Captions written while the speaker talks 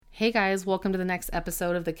Hey guys, welcome to the next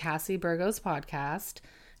episode of the Cassie Burgos podcast.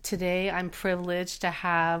 Today I'm privileged to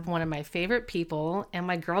have one of my favorite people and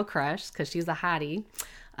my girl crush, because she's a hottie,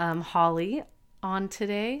 Hollie, on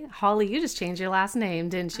today. Hollie, you just changed your last name,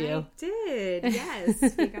 didn't you? I did,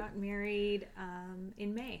 yes. We got married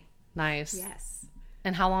in May. Nice. Yes.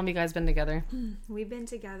 And how long have you guys been together? We've been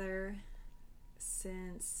together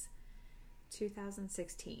since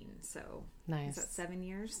 2016, so Nice. is that 7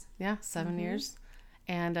 years? Yeah, 7 years.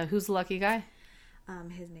 And who's the lucky guy?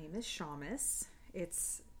 His name is Seamus.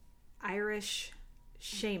 It's Irish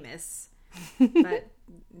Seamus, but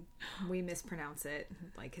we mispronounce it.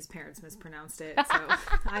 Like his parents mispronounced it, so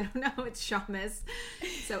I don't know. It's Seamus.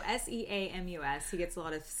 So Seamus. He gets a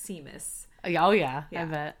lot of Seamus. Oh yeah, I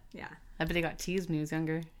bet. Yeah. I bet he got teased when he was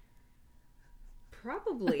younger.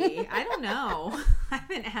 Probably. I don't know. I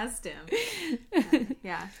haven't asked him.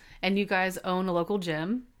 Yeah. And you guys own a local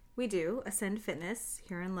gym. We do. Ascend Fitness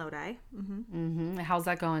here in Lodi. How's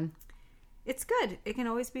that going? It's good. It can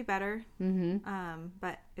always be better.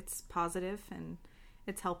 But it's positive and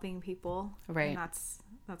it's helping people. Right. And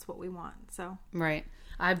that's what we want. So. Right.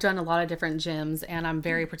 I've done a lot of different gyms and I'm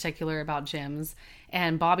very particular about gyms.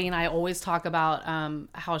 And Bobby and I always talk about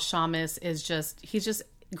how Seamus is he's just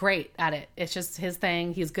great at it. It's just his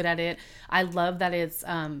thing. He's good at it. I love that it's,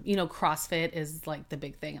 CrossFit is like the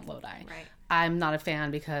big thing in Lodi. Right. I'm not a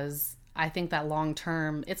fan because I think that long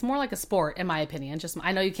term, it's more like a sport, in my opinion.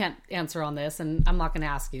 I know you can't answer on this, and I'm not going to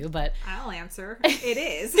ask you, but I'll answer. It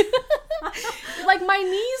is. Like my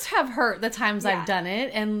knees have hurt the times I've done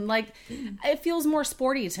it, and like it feels more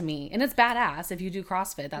sporty to me, and it's badass if you do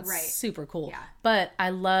CrossFit. That's super cool. Yeah. But I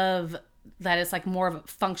love that it's like more of a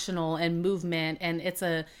functional and movement, and it's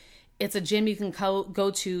a gym you can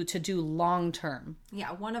go to do long term.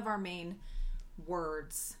 Yeah. One of our main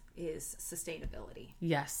words is sustainability.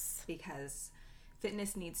 Yes. Because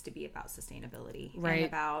fitness needs to be about sustainability. Right. And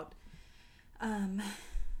about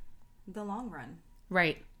the long run.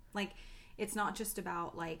 Right. Like, it's not just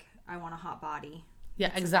about, like, I want a hot body. Yeah,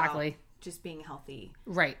 It's exactly. about just being healthy.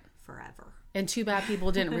 Right. Forever. And too bad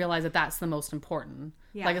people didn't realize that that's the most important.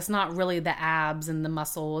 Yeah. Like, it's not really the abs and the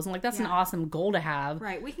muscles. And, like, that's an awesome goal to have.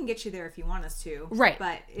 Right. We can get you there if you want us to. Right.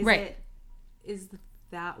 But is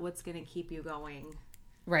that what's going to keep you going?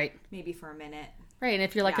 Right. Maybe for a minute. Right. And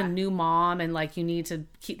if you're like a new mom and like you need to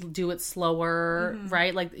do it slower,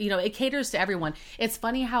 right? Like, it caters to everyone. It's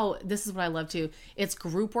funny how this is what I love too. It's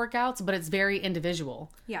group workouts, but it's very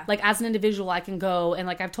individual. Yeah. Like as an individual, I can go and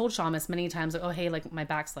like I've told Seamus many times, like, oh, hey, like my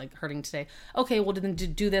back's like hurting today. Okay, well, then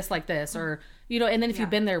do this like this or, and then if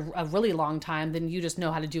you've been there a really long time, then you just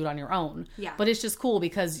know how to do it on your own. Yeah. But it's just cool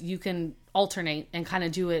because you can alternate and kind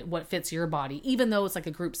of do it what fits your body, even though it's like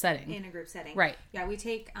a group setting. In a group setting. Right. Yeah. We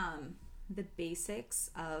take, the basics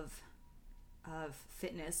of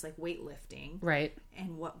fitness, like weightlifting, right,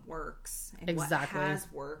 and what works and exactly. what has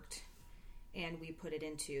worked, and we put it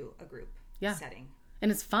into a group setting,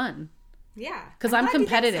 and it's fun. Yeah, because I'm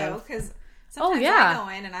competitive. Because sometimes I go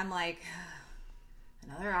in and I'm like,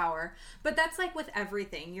 another hour, but that's like with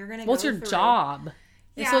everything. You're gonna. It's your job,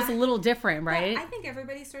 so it's a little different, right? But I think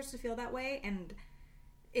everybody starts to feel that way, and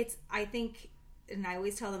and I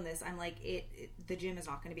always tell them this, I'm like, the gym is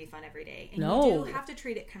not going to be fun every day. And you do have to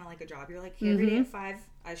treat it kind of like a job. You're like, hey, every day at 5,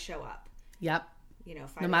 I show up. Yep. 5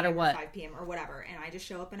 no matter what. 5 p.m. or whatever. And I just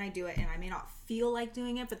show up and I do it. And I may not feel like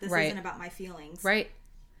doing it, but this isn't about my feelings. Right.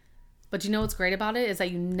 But you know what's great about it is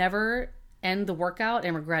that you never end the workout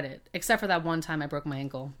and regret it. Except for that one time I broke my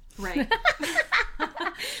ankle. Right.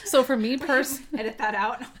 So for me personally... Edit that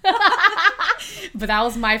out. But that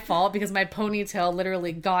was my fault because my ponytail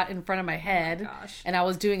literally got in front of my head. Oh my gosh. And I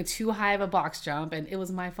was doing too high of a box jump and it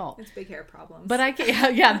was my fault. It's big hair problems. But I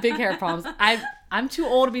can't, big hair problems. I'm too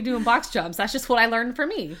old to be doing box jumps. That's just what I learned for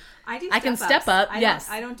me. I can step up, yes.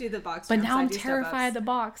 I don't do the box but jumps. But now I'm terrified of the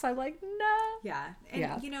box. I'm like, no. Yeah.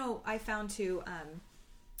 And I found too,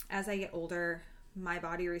 as I get older, my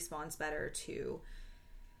body responds better to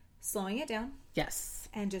slowing it down. Yes.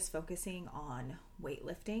 And just focusing on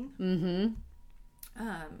weightlifting. Mm-hmm.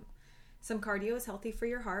 Some cardio is healthy for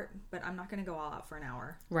your heart, but I'm not going to go all out for an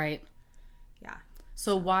hour. Right. Yeah.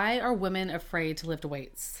 So why are women afraid to lift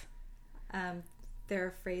weights? They're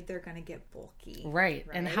afraid they're going to get bulky. Right.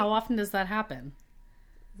 And how often does that happen?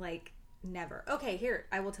 Like, never. Okay, here,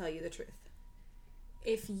 I will tell you the truth.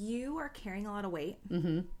 If you are carrying a lot of weight,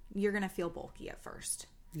 you're going to feel bulky at first.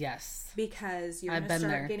 Yes. Because you're going to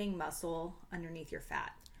start getting muscle underneath your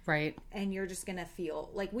fat. Right. And you're just going to feel,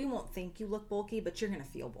 like, we won't think you look bulky, but you're going to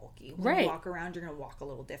feel bulky. When you walk around, you're going to walk a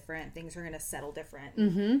little different. Things are going to settle different.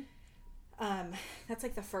 Mm-hmm. That's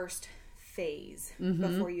like the first phase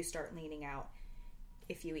before you start leaning out.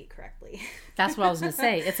 if you eat correctly. That's what I was going to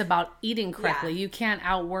say. It's about eating correctly. You can't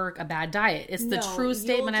outwork a bad diet. It's the true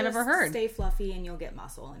statement I've ever heard. Stay fluffy and you'll get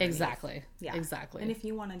muscle underneath. Exactly. Yeah. Exactly. And if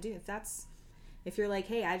you want to do, if you're like,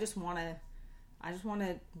 hey, I just want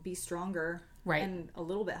to be stronger and a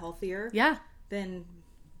little bit healthier. Yeah. Then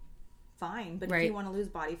fine. But if you want to lose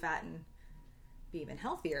body fat and be even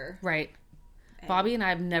healthier. Right. Bobby and I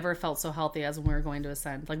have never felt so healthy as when we were going to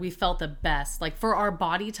Ascend. Like, we felt the best. Like, for our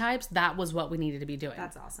body types, that was what we needed to be doing.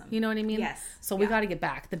 That's awesome. You know what I mean? Yes. So we got to get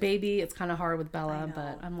back. The baby, it's kind of hard with Bella,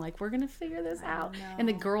 but I'm like, we're going to figure this out. And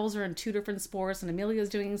the girls are in 2 different sports, and Amelia's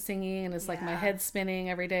doing singing, and it's like my head's spinning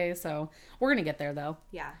every day. So we're going to get there, though.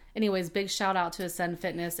 Yeah. Anyways, big shout out to Ascend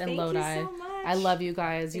Fitness and Lodi. Thank you so much. I love you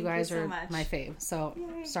guys. Thank you guys you so are much. my fave. So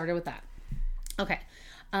started with that. Okay.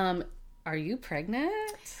 Are you pregnant?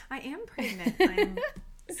 I am pregnant. I'm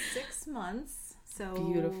 6 months, so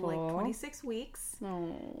beautiful, like 26 weeks.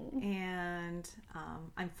 Oh. And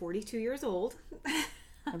I'm 42 years old.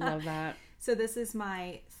 I love that. So this is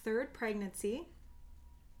my 3rd pregnancy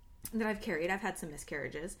that I've carried. I've had some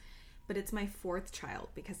miscarriages, but it's my 4th child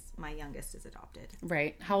because my youngest is adopted.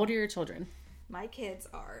 Right. How old are your children? My kids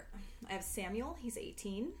are, I have Samuel, he's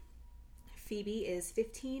 18. Phoebe is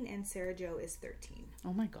 15 and Sarah Jo is 13.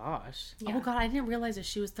 Oh my gosh. Yeah. Oh God, I didn't realize that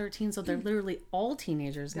she was 13, so they're literally all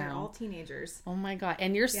teenagers now. They're all teenagers. Oh my God.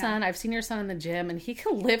 And your son, I've seen your son in the gym and he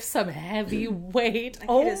can lift some heavy weight.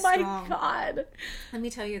 Oh my strong. God. Let me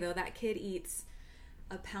tell you though, that kid eats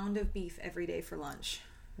a pound of beef every day for lunch.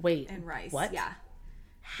 Wait. And rice. What? Yeah.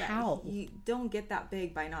 How? You don't get that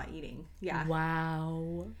big by not eating. Yeah.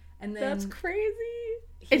 Wow. And then that's crazy.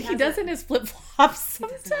 And he does in his flip-flops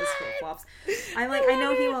sometimes. He does in his flip-flops. I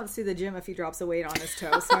know he won't sue the gym if he drops a weight on his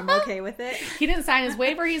toe, so I'm okay with it. He didn't sign his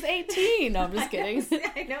waiver. He's 18. No, I'm just kidding.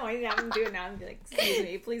 I know. I'm doing it now. I'm like, excuse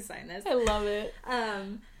me, please sign this. I love it.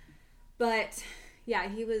 But yeah,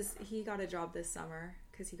 he got a job this summer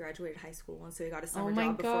because he graduated high school, and so he got a summer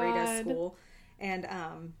job before he does school. And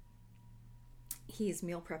he's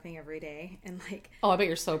meal prepping every day, and like, oh, I bet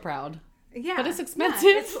you're so proud. Yeah, but it's expensive.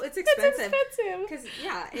 Yeah, it's expensive. It's expensive. Because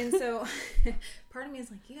and so part of me is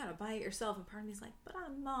like, you gotta buy it yourself, and part of me is like, but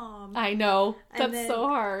I'm mom. I know that's so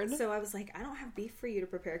hard. So I was like, I don't have beef for you to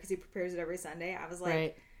prepare because he prepares it every Sunday. I was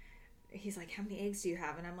like, he's like, how many eggs do you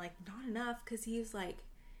have? And I'm like, not enough, because he's like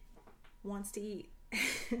wants to eat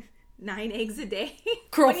 9 eggs a day.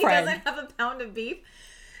 Girlfriend, when he doesn't have a pound of beef.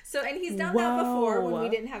 So and he's done that before when we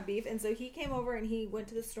didn't have beef, and so he came over and he went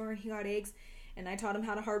to the store and he got eggs. And I taught him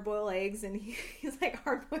how to hard boil eggs, and he's like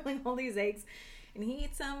hard boiling all these eggs, and he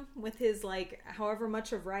eats them with his like however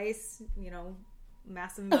much of rice,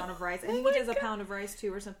 massive amount of rice. I think he does a pound of rice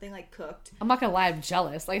too, or something, like cooked. I'm not gonna lie, I'm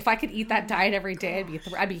jealous. Like if I could eat that diet every day,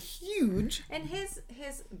 I'd be huge. And his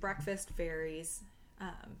breakfast varies.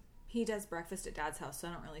 He does breakfast at Dad's house, so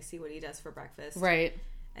I don't really see what he does for breakfast. Right.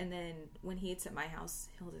 And then when he eats at my house,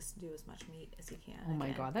 he'll just do as much meat as he can. Oh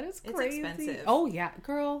my God, that is crazy. It's expensive. Oh yeah,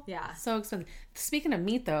 girl. Yeah. So expensive. Speaking of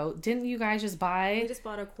meat though, didn't you guys just buy... We just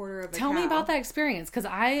bought a quarter of a cow. Tell me about that experience, because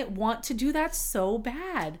I want to do that so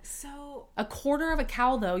bad. So... A quarter of a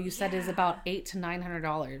cow though, you said is about $800 to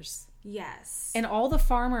 $900. Yes. And all the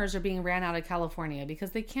farmers are being ran out of California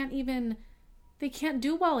because they can't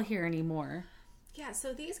do well here anymore. Yeah,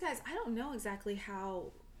 so these guys, I don't know exactly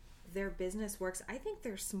how their business works. I think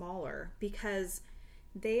they're smaller because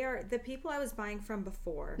they are the people I was buying from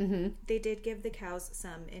before. Mm-hmm. They did give the cows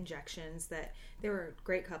some injections. That they were a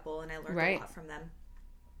great couple, and I learned a lot from them.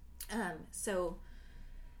 So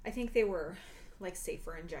I think they were like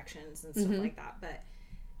safer injections and stuff like that. But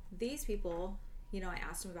these people, I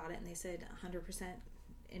asked them about it, and they said 100%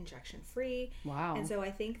 injection free. Wow. And so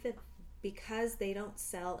I think that because they don't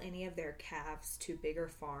sell any of their calves to bigger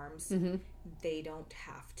farms, they don't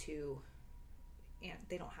have to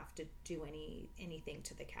do anything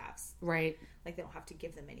to the calves. Right. Like they don't have to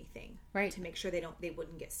give them anything. Right. To make sure they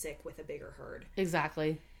wouldn't get sick with a bigger herd.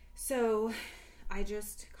 Exactly. So I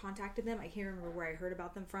just contacted them. I can't remember where I heard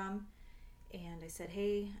about them from. And I said,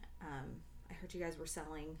 hey, I heard you guys were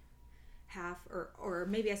selling half or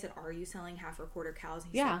maybe I said, are you selling half or quarter cows?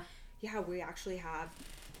 And he said, yeah, we actually have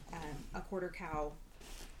a quarter cow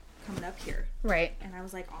coming up here. Right. And I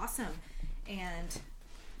was like, awesome. And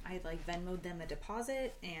I like Venmo'd them a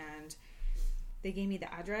deposit, and they gave me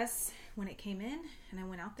the address when it came in, and I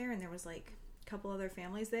went out there, and there was like a couple other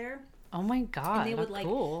families there. Oh my God. And they would like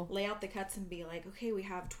lay out the cuts and be like, okay, we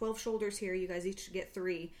have 12 shoulders here. You guys each get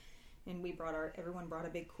 3. And everyone brought a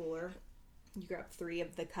big cooler. You grab 3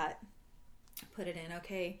 of the cut. put it in.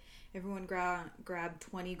 Okay, everyone grab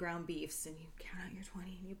 20 ground beefs, and you count out your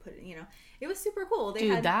 20, and you put it. It was super cool.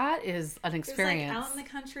 Dude, that is an experience. It was out in the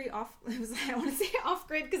country, I want to say off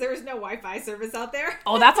grid because there was no Wi-Fi service out there.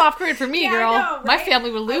 Oh, that's off grid for me, girl. I know, right? My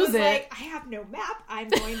family would lose it. Like, I have no map. I'm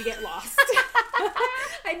going to get lost.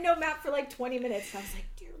 I had no map for like 20 minutes. And I was like,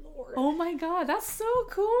 dear Lord. Oh my God, that's so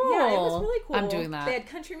cool. Yeah, it was really cool. I'm doing that. They had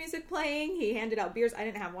country music playing. He handed out beers. I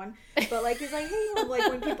didn't have one. But like, he's like, hey, like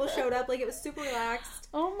when people showed up, like it was super relaxed.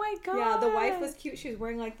 Oh my God. Yeah, the wife was cute. She was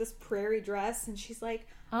wearing like this prairie dress, and she's like,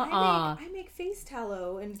 I make face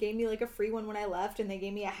tallow, and gave me like a free one when I left, and they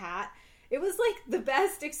gave me a hat. It was like the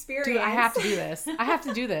best experience. Dude, I have to do this. I have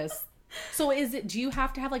to do this. So do you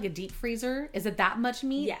have to have like a deep freezer? Is it that much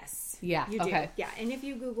meat? Yes. Yeah. You do. Okay. Yeah. And if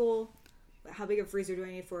you Google how big a freezer do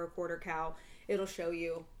I need for a quarter cow, it'll show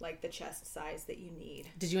you like the chest size that you need.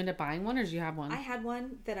 Did you end up buying one, or did you have one? I had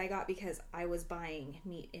one that I got because I was buying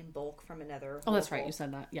meat in bulk from another. Oh, that's right. You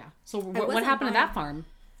said that. Yeah. So what happened to that farm?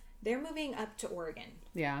 They're moving up to Oregon.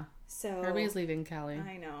 Yeah. So everybody's leaving Cali.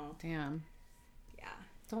 I know. Damn. Yeah.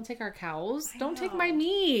 Don't take our cows. Don't take my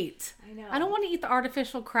meat. I know. I don't want to eat the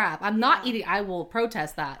artificial crap. I'm not eating. I will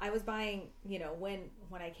protest that. I was buying,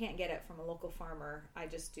 when I can't get it from a local farmer, I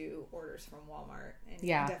just do orders from Walmart, and you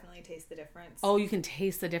can definitely taste the difference. Oh, you can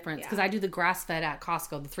taste the difference because I do the grass fed at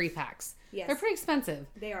Costco, the 3-packs. Yes, they're pretty expensive.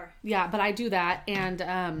 They are. Yeah, but I do that, and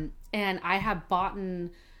I have bought.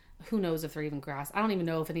 Who knows if they're even grass? I don't even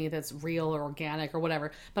know if any of that's real or organic or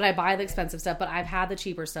whatever. But I buy the expensive stuff. But I've had the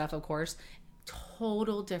cheaper stuff, of course.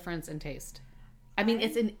 Total difference in taste. I mean,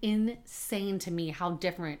 it's insane to me how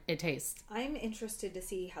different it tastes. I'm interested to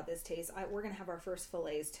see how this tastes. We're going to have our first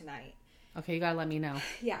fillets tonight. Okay, you got to let me know.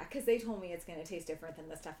 Yeah, because they told me it's going to taste different than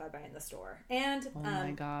the stuff I buy in the store. And oh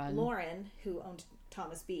my God. Lauren, who owned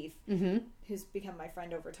Thomas Beef, who's become my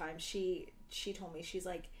friend over time, she told me, she's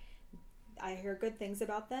like, I hear good things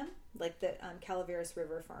about them, like the Calaveras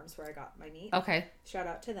River Farms where I got my meat. Okay. Shout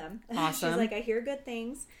out to them. Awesome. She's like, I hear good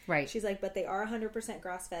things. Right. She's like, but they are 100%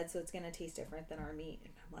 grass-fed, so it's going to taste different than our meat.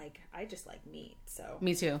 And I'm like, I just like meat, so.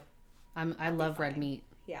 Me too. I love red meat.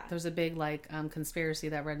 Yeah. There's a big conspiracy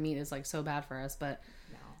that red meat is like so bad for us, but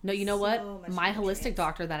no, you know what? My holistic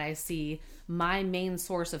doctor that I see, my main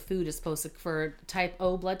source of food is supposed to, for type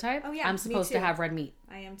O blood type. Oh yeah. I'm supposed to have red meat.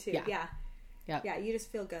 I am too. Yeah. Yeah. You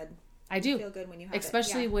just feel good. I do. You feel good when you have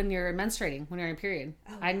especially when you're menstruating, when you're in period.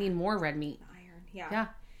 Oh, I need more red meat. Iron. Yeah.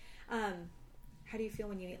 Yeah. How do you feel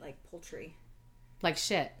when you eat like poultry? Like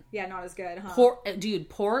shit. Yeah, not as good, huh?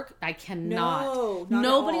 Pork, I cannot. No,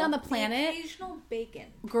 nobody on the planet. The occasional bacon.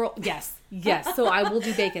 Girl, yes. So I will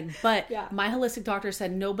do bacon. But my holistic doctor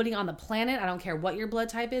said nobody on the planet, I don't care what your blood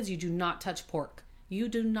type is, you do not touch pork. You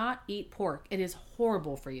do not eat pork. It is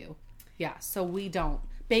horrible for you. Yeah, so we don't.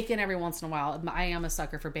 Bacon every once in a while. I am a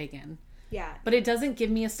sucker for bacon. Yeah. But it doesn't give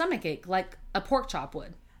me a stomach ache like a pork chop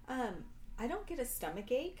would. I don't get a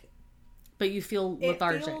stomach ache. But you feel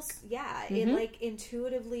lethargic. It like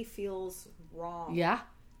intuitively feels wrong. Yeah.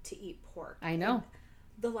 To eat pork. I know. And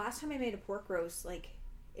the last time I made a pork roast, like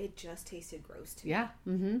it just tasted gross to me. Yeah.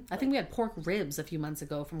 I think we had pork ribs a few months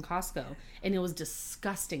ago from Costco, and it was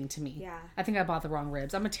disgusting to me. Yeah. I think I bought the wrong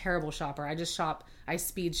ribs. I'm a terrible shopper. I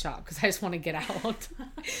speed shop because I just want to get out.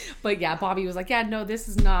 But yeah, Bobby was like, yeah, no, this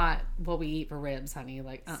is not what we eat for ribs, honey.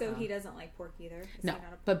 Like, So he doesn't like pork either? No,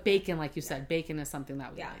 but bacon, like you said, bacon is something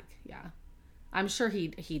that we like. Yeah. I'm sure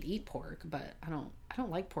he'd eat pork, but I don't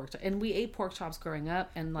like pork. And we ate pork chops growing up,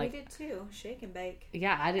 and like we did too, shake and bake.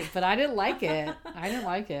 Yeah, I did, but I didn't like it. I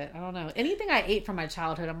don't know. Anything I ate from my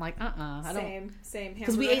childhood, I'm like, I don't. Same.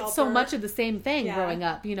 Because we ate so much of the same thing growing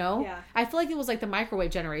up, you know. Yeah. I feel like it was like the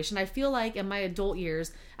microwave generation. I feel like in my adult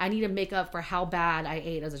years, I need to make up for how bad I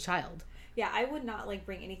ate as a child. Yeah, I would not like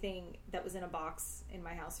bring anything that was in a box in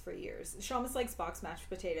my house for years. Shamus likes box mashed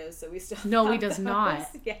potatoes, so we still No, he does not.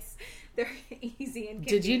 Yes, they're easy and convenient.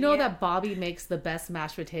 Did you know that Bobby makes the best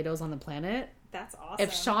mashed potatoes on the planet? That's awesome.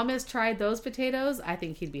 If Shamus tried those potatoes, I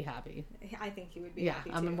think he'd be happy. I think he would be happy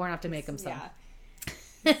too. We're going to have to make him some.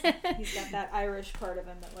 Yeah. He's got that Irish part of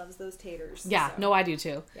him that loves those taters. Yeah, so. No, I do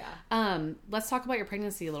too. Yeah. Let's talk about your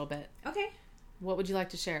pregnancy a little bit. Okay. What would you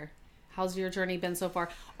like to share? How's your journey been so far?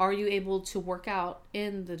 Are you able to work out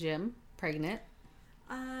in the gym pregnant?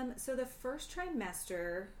 So the first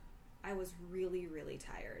trimester, I was really, really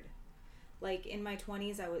tired. Like in my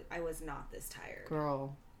 20s, I was not this tired.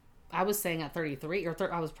 Girl, I was saying at 33,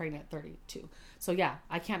 I was pregnant at 32. So yeah,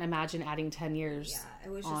 I can't imagine adding 10 years. Yeah, I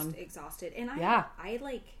was just exhausted. And I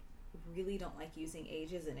like really don't like using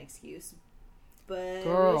age as an excuse. But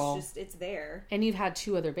Girl. It's there. And you've had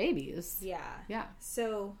 2 other babies. Yeah. Yeah.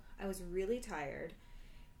 So I was really tired,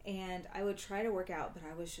 and I would try to work out, but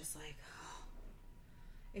I was just like,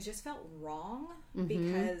 it just felt wrong Mm-hmm.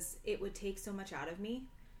 because it would take so much out of me,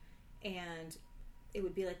 and it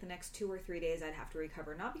would be like the next 2 or 3 days I'd have to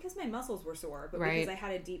recover, not because my muscles were sore, but Right. because I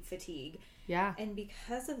had a deep fatigue. Yeah. And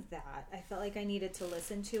because of that, I felt like I needed to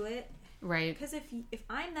listen to it. Right. Because if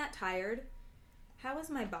I'm that tired, how is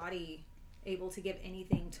my body able to give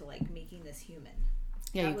anything to like making this human?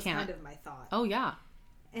 Yeah, that you was can't. kind of my thought. Oh, yeah.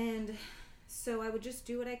 And so I would just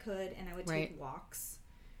do what I could, and I would Right. take walks,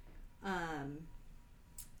 and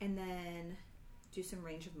then do some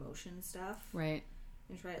range of motion stuff, Right.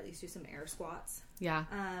 and try to at least do some air squats. Yeah.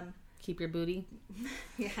 Keep your booty.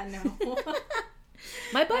 Yeah, no.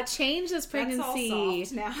 My butt changed this pregnancy. That's all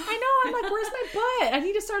soft now. I know. I'm like, where's my butt? I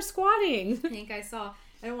need to start squatting. I think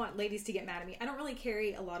I don't want ladies to get mad at me. I don't really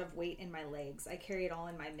carry a lot of weight in my legs. I carry it all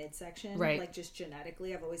in my midsection. Right. Like just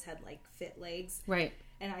genetically. I've always had like fit legs. Right.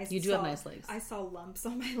 And You do have nice legs. I saw lumps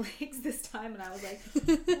on my legs this time, and I was like,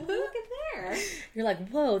 well, look at there. You're like,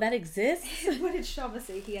 whoa, that exists? What did Shama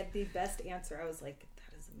say? He had the best answer. I was like,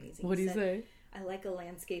 that is amazing. What do you said, say? I like a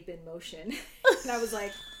landscape in motion. And I was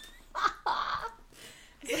like,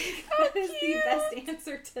 that is the best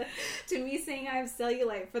answer to me saying I have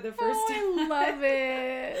cellulite for the first time. I love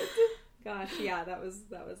it. Gosh, yeah, I was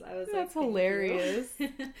That's like, hilarious.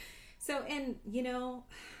 So, and you know,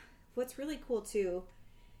 what's really cool too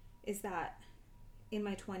is that in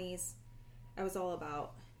my 20s, I was all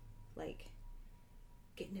about like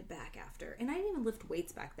getting it back after. And I didn't even lift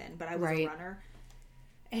weights back then, but I was a runner.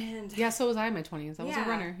 And yeah, so was I in my 20s. I was a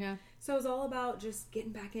runner, yeah. So it was all about just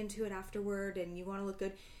getting back into it afterward, and you want to look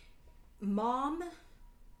good. Mom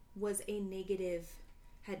was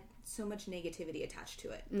had so much negativity attached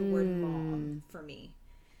to it. The word mom for me.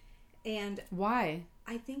 And why?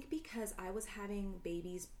 I think because I was having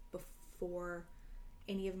babies before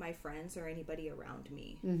any of my friends or anybody around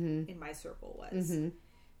me in my circle was. Mm-hmm.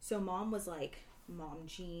 So mom was like mom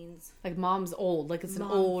jeans. Like mom's old. Like it's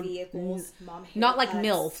mom an old vehicles, mom haircuts. Not like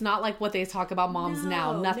MILF, not like what they talk about moms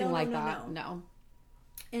now. Nothing like that. No.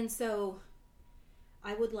 And so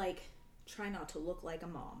I would like try not to look like a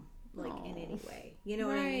mom, like in any way. You know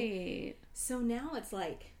what I mean? So now it's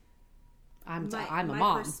like I'm a my mom.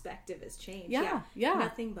 My perspective has changed. Yeah.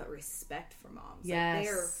 Nothing but respect for moms. Yes.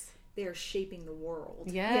 Like they're shaping the world.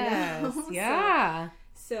 Yes. You know? Yeah.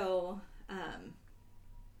 So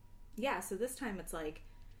so this time it's like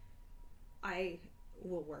I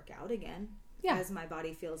will work out again as my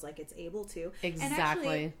body feels like it's able to. Exactly. And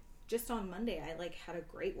actually, just on Monday, I like had a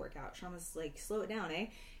great workout. Shama's like, slow it down, eh?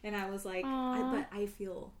 And I was like, but I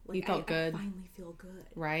feel like you felt good. I finally feel good.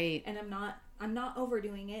 Right. And I'm not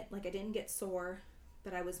overdoing it. Like I didn't get sore,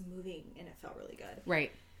 but I was moving and it felt really good.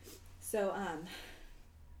 Right. So,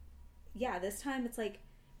 this time it's like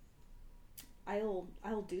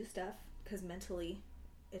I'll do stuff because mentally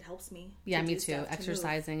it helps me. Yeah, me too.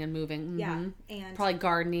 Exercising and moving. Mm-hmm. Yeah, and probably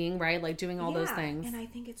gardening, right? Like doing all those things. And I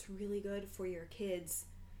think it's really good for your kids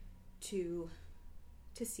to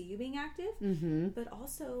see you being active, but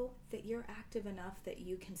also that you're active enough that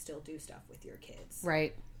you can still do stuff with your kids.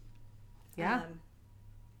 Right. Yeah.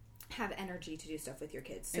 Have energy to do stuff with your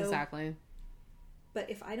kids. So, exactly. But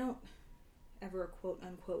if I don't ever quote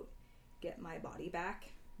unquote get my body back,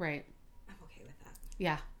 right, I'm okay with that.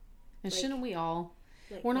 Yeah. And like, shouldn't we all?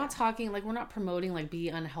 Like, we're not talking, like, we're not promoting, like, be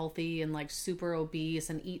unhealthy and, like, super obese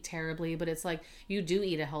and eat terribly, but it's like, you do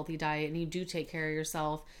eat a healthy diet and you do take care of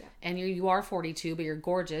yourself, and you are 42, but you're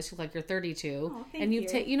gorgeous, like, you're 32, and you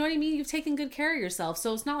know what I mean? You've taken good care of yourself,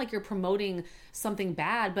 so it's not like you're promoting something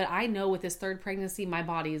bad, but I know with this third pregnancy, my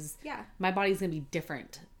body's gonna be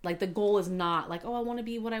different. Like, the goal is not, like, oh, I want to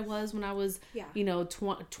be what I was when I was,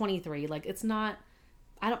 23. Like, it's not...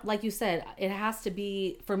 I don't, like you said, it has to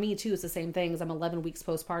be, for me too, it's the same thing as I'm 11 weeks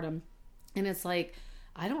postpartum. And it's like,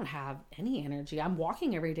 I don't have any energy. I'm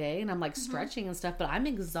walking every day and I'm like stretching and stuff, but I'm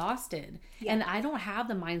exhausted. Yeah. And I don't have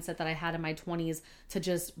the mindset that I had in my 20s to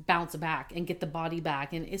just bounce back and get the body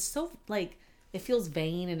back. And it's so like, it feels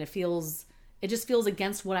vain and it just feels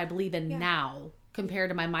against what I believe in now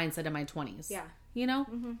compared to my mindset in my 20s. Yeah. You know?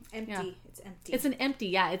 Mm-hmm. Empty. Yeah. It's empty. It's an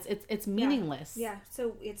empty, it's meaningless. Yeah.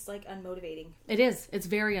 So it's like unmotivating. It is. It's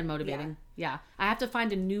very unmotivating. Yeah. I have to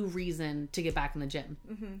find a new reason to get back in the gym.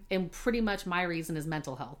 Mm-hmm. And pretty much my reason is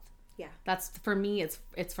mental health. Yeah. That's, for me,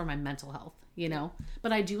 it's for my mental health, you know?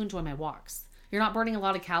 But I do enjoy my walks. You're not burning a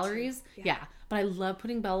lot of calories. Yeah. But I love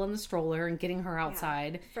putting Bella in the stroller and getting her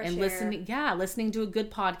outside and listening to a good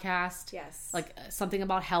podcast. Yes. Like something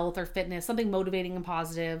about health or fitness, something motivating and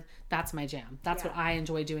positive. That's my jam. That's what I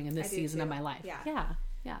enjoy doing in this season of my life. Yeah.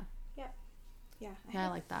 I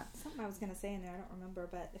like that. Something I was going to say in there. I don't remember,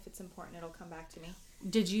 but if it's important, it'll come back to me.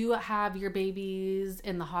 Did you have your babies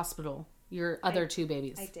in the hospital? Your other two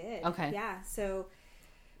babies? I did. Okay. Yeah. So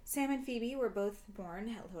Sam and Phoebe were both born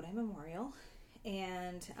at Lodi Memorial.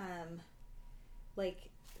 And, like,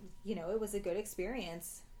 you know, it was a good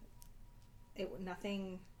experience.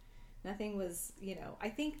 Nothing was, you know, I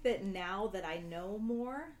think that now that I know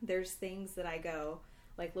more, there's things that I go,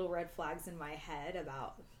 like little red flags in my head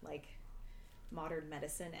about, like, modern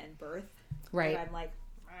medicine and birth. Right. And I'm like,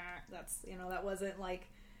 that's, you know, that wasn't like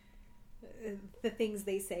the things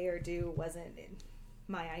they say or do wasn't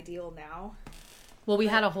my ideal now. Well, we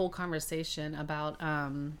had a whole conversation about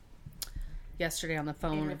yesterday on the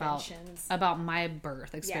phone about my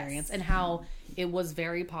birth experience. Yes. And how it was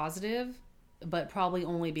very positive, but probably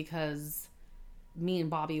only because me and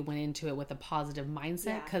Bobby went into it with a positive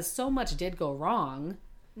mindset, because so much did go wrong.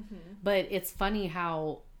 Mm-hmm. But it's funny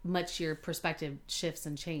how much your perspective shifts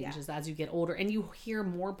and changes as you get older, and you hear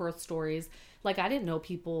more birth stories. Like, I didn't know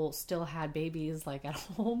people still had babies, like, at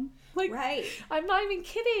home. Like, right. I'm not even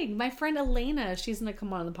kidding. My friend Elena, she's going to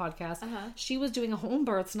come on the podcast. She was doing home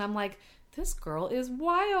births, and I'm like, this girl is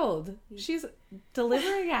wild. She's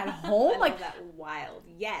delivering at home. I love that, wild.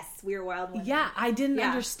 Yes, we were wild women. Yeah, I didn't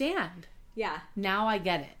understand. Yeah. Now I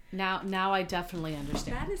get it. Now I definitely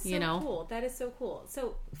understand. That is so cool. That is so cool.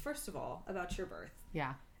 So, first of all, about your birth.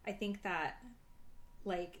 Yeah. I think that,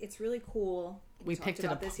 like, it's really cool. We picked it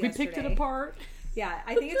apart. Yeah,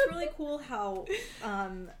 I think it's really cool how,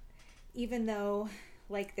 even though,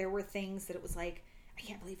 like, there were things that it was like, I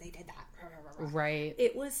can't believe they did that. Right.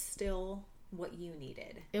 It was still what you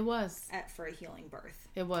needed. It was. For a healing birth.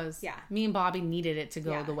 It was. Yeah. Me and Bobby needed it to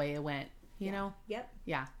go the way it went. You know? Yep.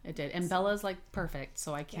 Yeah, it did. And Bella's, like, perfect,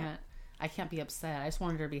 so I can't be upset. I just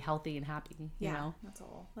wanted her to be healthy and happy, you know? That's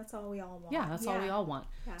all we all want. Yeah, that's all we all want.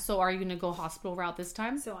 Yeah. So are you going to go hospital route this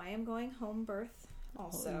time? So I am going home birth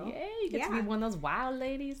also. Oh, yay, you get to be one of those wild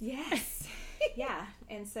ladies. Yes. Yeah.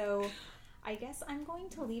 And so I guess I'm going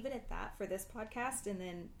to leave it at that for this podcast, and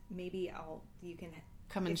then maybe you can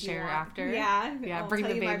come and share after. Yeah. Yeah, I'll bring tell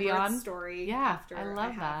the you baby my birth on. story after I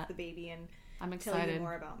love have that. The baby, and I'm excited. Tell you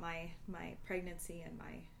more about my pregnancy and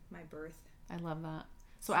my birth. I love that.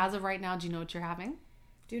 So as of right now, do you know what you're having?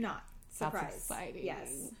 Do not. Surprise. That's exciting.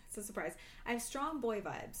 Yes, it's a surprise. I have strong boy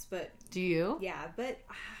vibes, but... Do you? Yeah, but...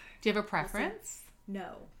 Do you have a preference?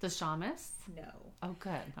 No. The shamus? No. Oh,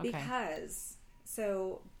 good. Okay. Because,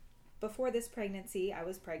 so, before this pregnancy, I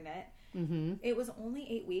was pregnant. Mm-hmm. It was only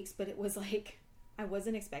 8 weeks, but it was like... I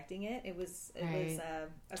wasn't expecting it. It was a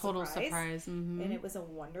total surprise. Mm-hmm. And it was a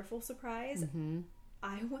wonderful surprise. Mm-hmm.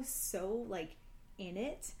 I was so, like, in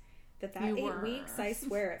it that 8 weeks, I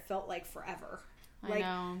swear, it felt like forever. I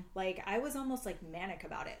know. Like, I was almost, like, manic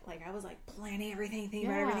about it. Like, I was, like, planning everything, thinking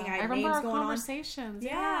about everything. I remember names our going conversations. On.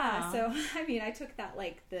 Yeah. So, I mean, I took that,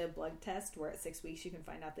 like, the blood test where at 6 weeks you can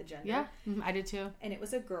find out the gender. Yeah, I did too. And it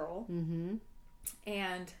was a girl. Mm-hmm.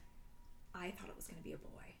 And I thought it was going to be a boy.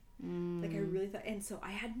 Like, I really thought, and so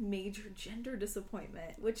I had major gender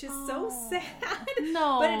disappointment, which is so sad.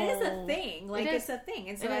 No, but it is a thing. Like, it's a thing,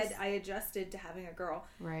 and so I adjusted to having a girl.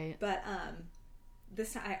 Right. But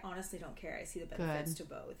this time I honestly don't care. I see the benefits to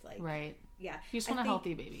both. Like, right. Yeah. You just want a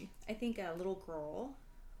healthy baby. I think a little girl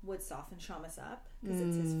would soften Shamus up because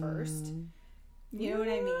it's his first. You know what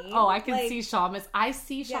I mean? Oh, I can see Shamus. I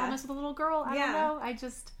see Shamus with a little girl. I don't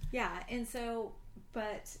know. And so,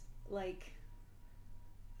 but like.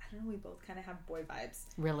 I don't know, we both kind of have boy vibes.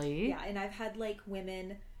 Really? Yeah, and I've had, like,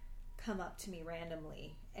 women come up to me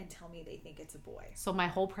randomly and tell me they think it's a boy. So my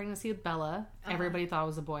whole pregnancy with Bella, everybody thought it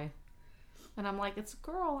was a boy. And I'm like, it's a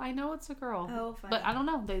girl. I know it's a girl. Oh, fine. But I don't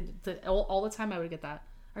know. All the time I would get that.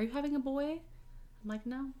 Are you having a boy? I'm like,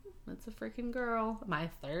 no, it's a freaking girl. My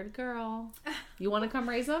third girl. You want to come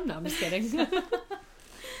raise them? No, I'm just kidding.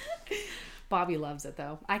 Bobby loves it,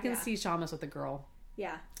 though. I can see Shamus with a girl.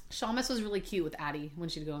 Yeah. Shamus was really cute with Addie when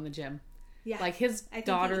she'd go in the gym. Yeah. Like his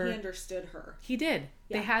daughter. He understood her. He did.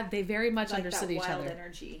 Yeah. They very much understood that each wild other.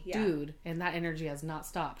 Energy. Yeah. Dude, and that energy has not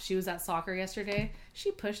stopped. She was at soccer yesterday.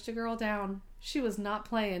 She pushed a girl down. She was not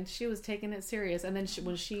playing. She was taking it serious. And then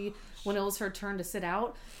when it was her turn to sit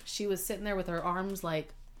out, she was sitting there with her arms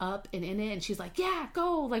like up and in it, and she's like, "Yeah,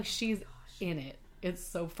 go!" Like she's in it. It's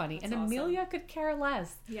so funny. That's and Amelia could care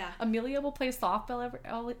less. Yeah. Amelia will play softball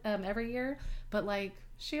every year, but like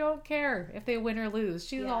she don't care if they win or lose.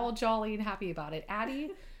 She's all jolly and happy about it.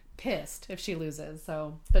 Addie, pissed if she loses.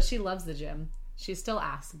 So, but she loves the gym. She still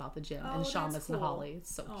asks about the gym and Shamus and Hollie.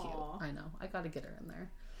 It's so cute. I know. I got to get her in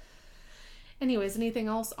there. Anyways, anything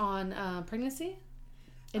else on pregnancy?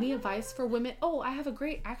 Any advice for women? Oh, I have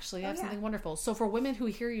something wonderful. So for women who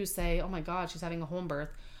hear you say, "Oh my God, she's having a home birth,"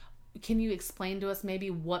 can you explain to us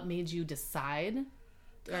maybe what made you decide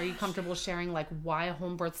are you comfortable sharing like why a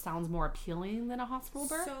home birth sounds more appealing than a hospital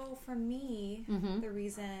birth? So for me, the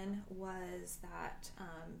reason was that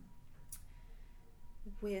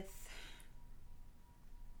with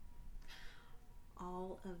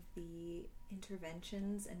all of the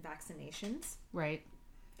interventions and vaccinations right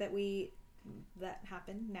that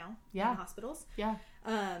happen now in hospitals,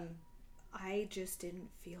 I just didn't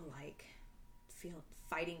feel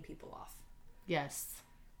fighting people off. Yes.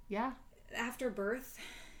 Yeah. After birth,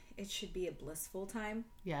 it should be a blissful time.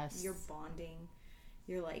 Yes. You're bonding.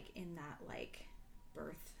 You're like in that like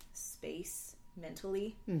birth space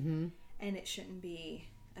mentally. Mm-hmm. And it shouldn't be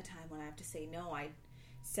a time when I have to say, no, I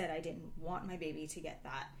said I didn't want my baby to get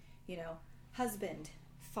that. You know, husband,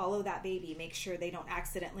 follow that baby. Make sure they don't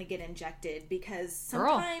accidentally get injected, because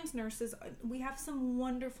sometimes nurses, we have some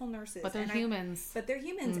wonderful nurses. But they're humans. But they're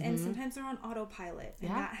humans. And sometimes they're on autopilot.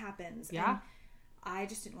 And that happens. Yeah. And I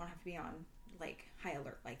just didn't want to have to be on like high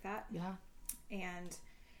alert like that. Yeah. And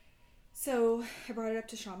so I brought it up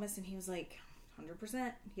to Shamus, and he was like,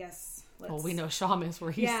 100%, yes. Well, we know Shamus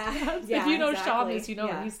where he stands. Yeah, if you know exactly. Shamus, you know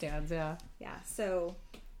where he stands. Yeah. Yeah. So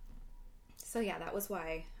yeah, that was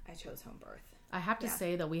why I chose home birth. I have to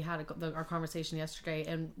say that we had our conversation yesterday,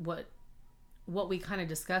 and what we kind of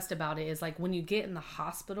discussed about it is like when you get in the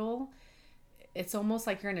hospital, it's almost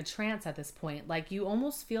like you're in a trance at this point. Like you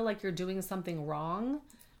almost feel like you're doing something wrong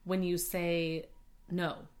when you say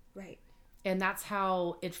no. Right. And that's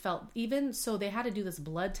how it felt. Even so, they had to do this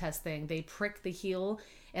blood test thing. They prick the heel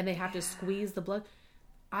and they have to squeeze the blood.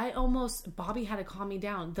 Bobby had to calm me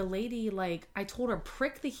down. The lady, like, I told her,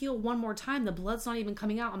 prick the heel one more time. The blood's not even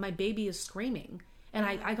coming out and my baby is screaming. And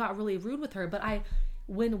I got really rude with her. But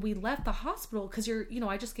when we left the hospital, because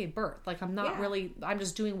I just gave birth. Like, I'm not really, I'm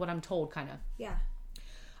just doing what I'm told, kind of. Yeah.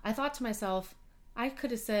 I thought to myself, I could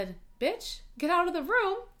have said, bitch, get out of the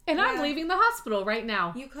room. And I'm leaving the hospital right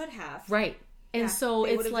now. You could have. Right. And so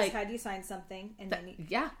they it's like, just had you sign something. And then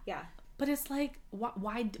yeah. But it's like,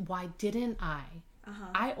 why didn't I?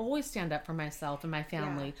 I always stand up for myself and my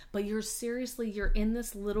family, but you're in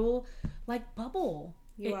this little like bubble.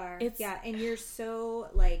 You are. And you're so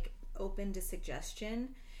like open to suggestion.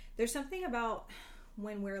 There's something about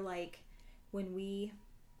when we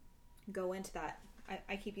go into that,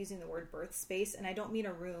 I keep using the word birth space, and I don't mean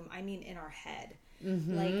a room, I mean in our head.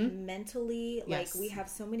 Mm-hmm. Like mentally, like we have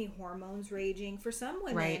so many hormones raging. For some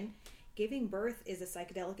women, giving birth is a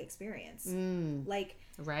psychedelic experience. Like,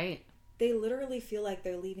 they literally feel like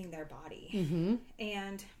they're leaving their body. Mm-hmm.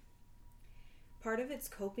 And part of it's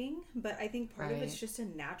coping, but I think part of it's just a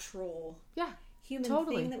natural human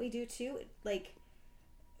thing that we do too. Like,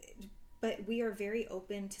 but we are very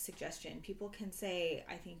open to suggestion. People can say,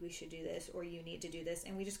 I think we should do this, or you need to do this,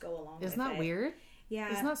 and we just go along with it. Isn't that weird?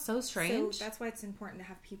 Yeah. Isn't that so strange? So that's why it's important to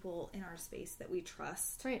have people in our space that we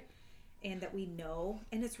trust. Right. And that we know.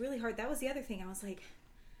 And it's really hard. That was the other thing. I was like,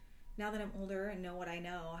 now that I'm older and know what I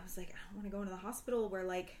know, I was like, I don't want to go into the hospital where,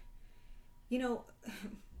 like,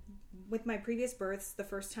 with my previous births, the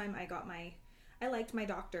first time I liked my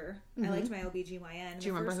doctor. I liked my OBGYN. Do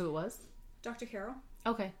you remember who it was? Dr. Carol.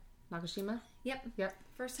 Okay. Nakashima? Yep.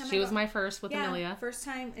 First time she was my first with Amelia. First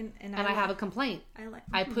time. And I have a complaint.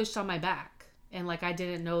 I pushed on my back. And, like, I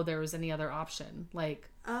didn't know there was any other option. Like...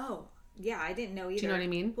 Oh. Yeah, I didn't know either. Do you know what I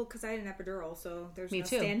mean? Well, because I had an epidural, so there's no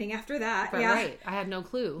standing after that. Right. I had no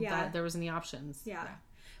clue that there was any options. Yeah.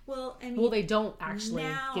 Well, I mean... Well, they don't actually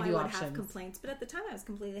give you options. Now I would have complaints, but at the time I was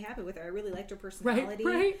completely happy with her. I really liked her personality.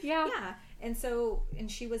 Right, yeah. Yeah. And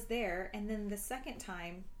she was there, and then the second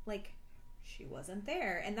time, like, she wasn't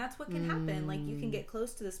there. And that's what can happen. Like, you can get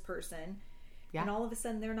close to this person, and all of a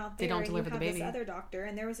sudden they're not there. They don't deliver the baby. And you have this other doctor,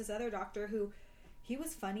 and there was this other doctor who... He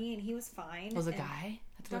was funny and he was fine. Was a guy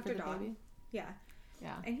that delivered the baby? Yeah.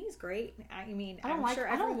 Yeah. And he's great. I mean, I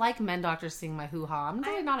don't like men doctors seeing my hoo-ha. I'm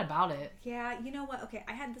really not about it. Yeah. You know what? Okay.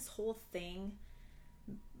 I had this whole thing,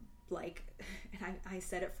 like, and I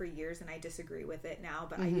said it for years and I disagree with it now,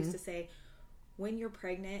 but I used to say, when you're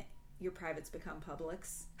pregnant, your privates become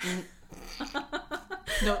publics.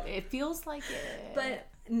 No, it feels like it. But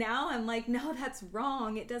now I'm like, no, that's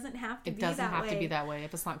wrong. It doesn't have to be that way. It doesn't have to be that way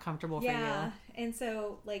if it's not comfortable for you. Yeah. And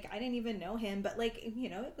so, like, I didn't even know him, but, like,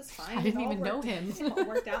 it was fine. I didn't even know him. It all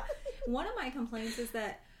worked out. One of my complaints is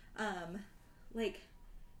that, like,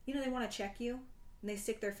 they want to check you and they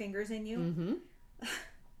stick their fingers in you. Mm-hmm.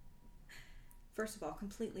 First of all,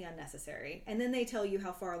 completely unnecessary. And then they tell you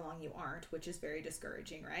how far along you aren't, which is very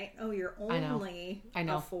discouraging, right? Oh, you're only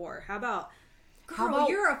a 4. How about, girl,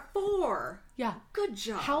 you're a 4. Yeah. Good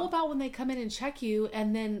job. How about when they come in and check you,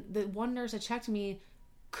 and then the one nurse that checked me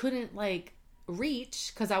couldn't, like,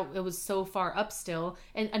 reach because it was so far up still,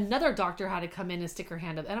 and another doctor had to come in and stick her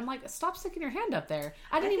hand up, and I'm like, stop sticking your hand up there.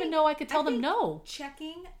 I didn't even know I could tell them no.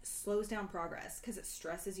 Checking slows down progress because it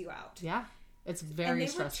stresses you out. Yeah, it's very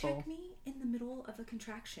stressful. And they would check me in the middle of a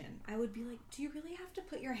contraction. I would be like, do you really have to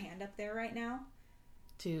put your hand up there right now?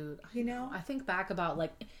 Dude, you know, I think back about,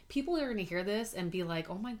 like, people are going to hear this and be like,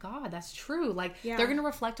 oh my God, that's true. Like, they're going to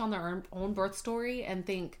reflect on their own birth story and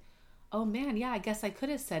think, oh man, yeah, I guess I could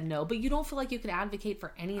have said no. But you don't feel like you could advocate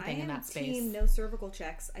for anything in that space. Team no cervical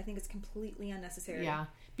checks. I think it's completely unnecessary. Yeah.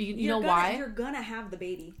 But you know why? You're going to have the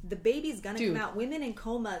baby. The baby's going to come out. Women in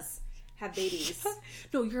comas have babies.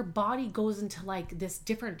 No, your body goes into, like, this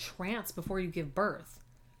different trance before you give birth.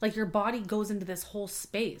 Like, your body goes into this whole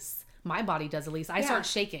space. My body does, at least. I start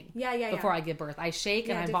shaking before I give birth. I shake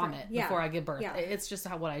and I vomit before I give birth. It's just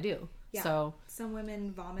what I do. Yeah. So some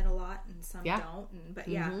women vomit a lot and some don't. But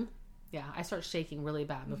yeah, I start shaking really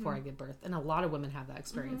bad before I give birth. And a lot of women have that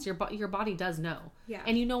experience. Your body does know. Yeah.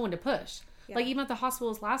 And you know when to push. Yeah. Like, even at the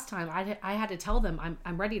hospitals last time, I had to tell them,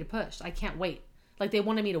 I'm ready to push. I can't wait. Like, they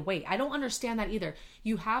wanted me to wait. I don't understand that either.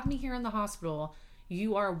 You have me here in the hospital.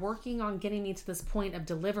 You are working on getting me to this point of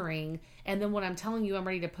delivering, and then when I'm telling you I'm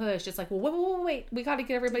ready to push, it's like, well, wait, we got to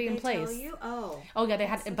get everybody in place. Tell you? Oh yeah, they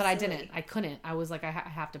had, but I didn't. I couldn't. I was like, I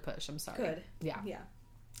have to push. I'm sorry. Good. Yeah.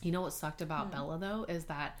 You know what sucked about Bella though is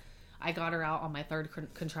that I got her out on my third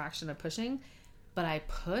contraction of pushing, but I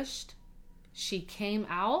pushed. She came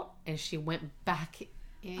out and she went back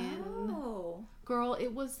in. Oh, girl,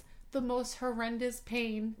 it was the most horrendous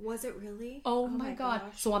pain. Was it really? Oh my God.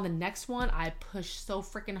 Gosh. So on the next one, I pushed so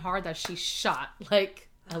freaking hard that she shot like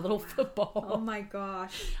a little football. Oh my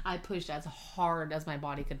gosh. I pushed as hard as my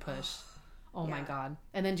body could push. Oh my God.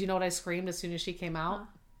 And then do you know what I screamed as soon as she came out?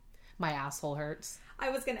 My asshole hurts. I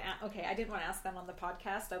was going to okay, I didn't want to ask them on the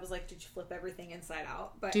podcast. I was like, did you flip everything inside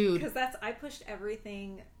out? But dude, because I pushed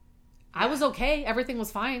everything. I was okay. Everything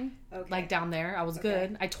was fine. Okay. Like down there, I was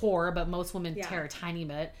good. I tore, but most women tear a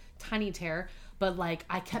tiny tear. But like,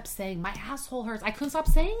 I kept saying, my asshole hurts. I couldn't stop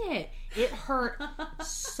saying it. It hurt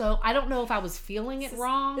so. I don't know if I was feeling it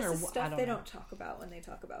wrong or stuff I don't they know. Don't talk about when they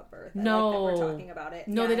talk about birth. No, like that we're talking about it.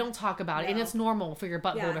 No, they don't talk about it, and it's normal for your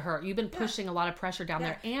butthole to hurt. You've been pushing a lot of pressure down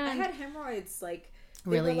there, and I had hemorrhoids. Like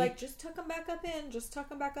they were like, just tuck them back up in. Just tuck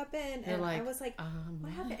them back up in. And I was like,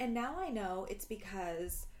 what happened? And now I know it's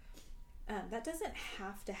because. That doesn't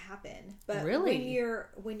have to happen, but when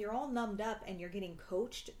you're all numbed up and you're getting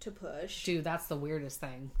coached to push, dude, that's the weirdest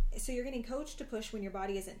thing. So you're getting coached to push when your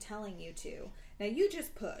body isn't telling you to. Now you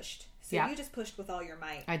just pushed, so you just pushed with all your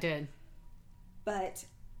might. I did, but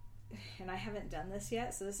and I haven't done this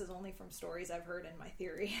yet, so this is only from stories I've heard in my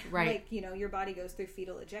theory. Right, like your body goes through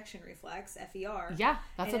fetal ejection reflex (FER). Yeah,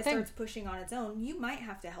 that's and the thing. It starts pushing on its own. You might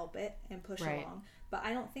have to help it and push along, but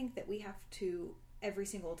I don't think that we have to. Every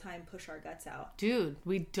single time push our guts out. Dude,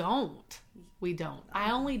 we don't.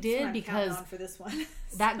 I only did because for this one.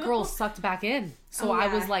 That girl sucked back in. So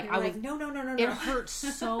I was like, no. It hurt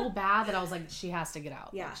so bad that I was like, she has to get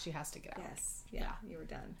out. Yeah. Like, she has to get out. Yes. Yeah. You were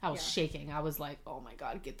done. I was shaking. I was like, oh my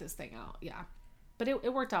God, get this thing out. Yeah. But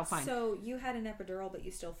it worked out fine. So you had an epidural, but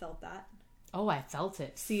you still felt that? Oh, I felt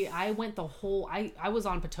it. See, I went the whole, I was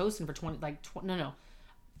on Pitocin for no.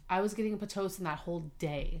 I was getting a Pitocin that whole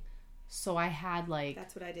day. So I had like...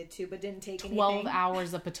 That's what I did too, but didn't take 12 anything. 12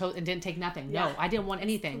 hours of Pitocin and didn't take nothing. Yeah. No, I didn't want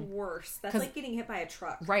anything. It's worse. That's like getting hit by a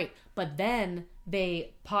truck. Right. But then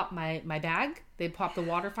they popped my bag. They popped the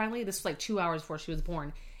water finally. This was like 2 hours before she was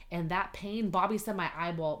born. And that pain, Bobby said my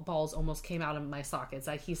eyeballs almost came out of my sockets.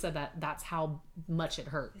 Like he said that's how much it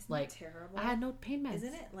hurt. Isn't like that terrible? I had no pain meds.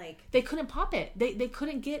 Isn't it like... They couldn't pop it. They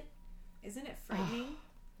couldn't get... Isn't it frightening?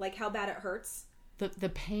 Like how bad it hurts? The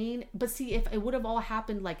pain, but see, if it would have all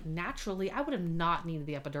happened like naturally, I would have not needed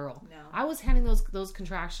the epidural. No, I was handling those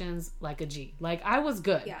contractions like a G. Like I was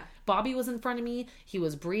good. Yeah. Bobby was in front of me. He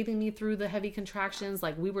was breathing me through the heavy contractions.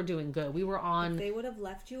 Like we were doing good. We were on. If they would have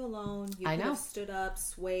left you alone. You could have stood up,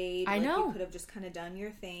 swayed. I know. You could have just kind of done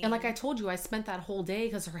your thing. And like I told you, I spent that whole day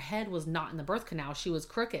because her head was not in the birth canal. She was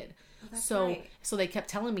crooked. Oh, that's so right. So they kept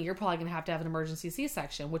telling me you're probably gonna have to have an emergency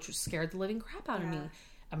C-section, which scared the living crap out of me.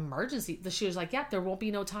 Emergency. She was like, there won't be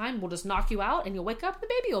no time. We'll just knock you out and you'll wake up and the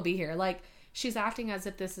baby will be here. Like she's acting as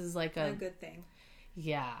if this is like a good thing.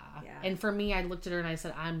 Yeah. And for me, I looked at her and I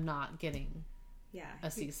said, I'm not getting a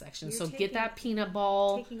C-section. So get that peanut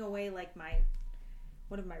ball. Taking away like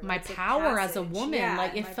one of my power as a woman.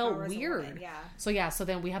 Like it felt weird. So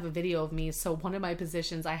then we have a video of me. So one of my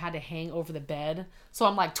positions, I had to hang over the bed. So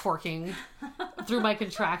I'm like twerking through my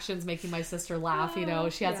contractions, making my sister laugh. You know,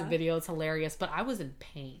 she has a video. It's hilarious. But I was in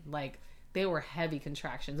pain. Like they were heavy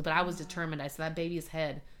contractions. But I was determined. I said that baby's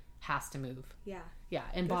head has to move. Yeah. Yeah.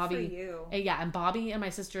 And Good Bobby, for you. and Bobby and my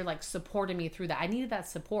sister like supported me through that. I needed that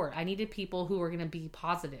support. I needed people who were going to be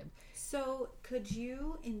positive. So could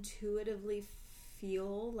you intuitively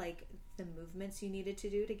feel like the movements you needed to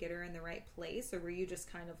do to get her in the right place? Or were you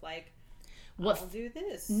just kind of like, I'll do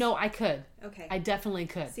this? No, I could. Okay. I definitely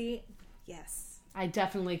could. See, yes. I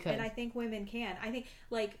definitely could. And I think women can. I think,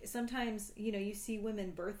 like, sometimes, you see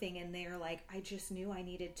women birthing and they're like, I just knew I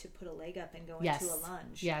needed to put a leg up and go into a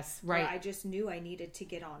lunge. Yes, right. Or I just knew I needed to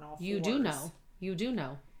get on all fours. You do know. You do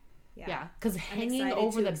know. Yeah. Because I'm hanging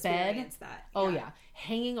over the bed. That. Oh, yeah.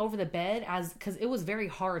 Hanging over the bed, because it was very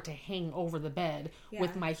hard to hang over the bed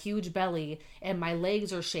with my huge belly, and my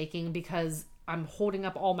legs are shaking because I'm holding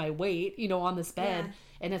up all my weight, on this bed. Yeah.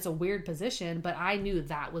 And it's a weird position, but I knew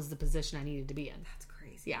that was the position I needed to be in. That's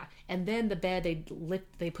crazy. Yeah. And then the bed,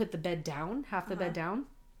 they put the bed down, half the bed down.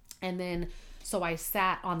 And then, so I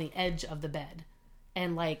sat on the edge of the bed.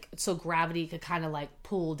 And so gravity could kind of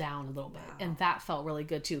pull down a little bit. Wow. And that felt really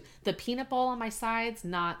good too. The peanut ball on my sides,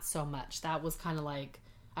 not so much. That was kind of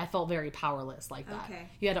I felt very powerless like that. Okay.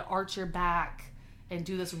 You had to arch your back and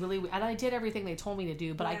do this really, and I did everything they told me to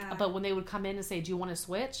do, but but when they would come in and say, do you want to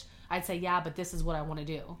switch? I'd say, yeah, but this is what I want to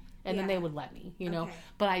do. And then they would let me, okay.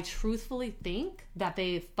 But I truthfully think that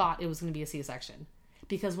they thought it was going to be a C-section,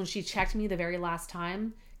 because when she checked me the very last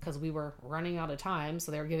time, because we were running out of time, so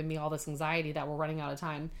they were giving me all this anxiety that we're running out of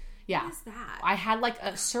time. Yeah. What is that? I had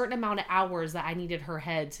a certain amount of hours that I needed her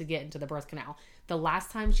head to get into the birth canal. The last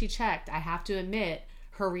time she checked, I have to admit,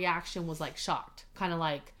 her reaction was shocked. Kind of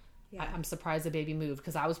I'm surprised the baby moved,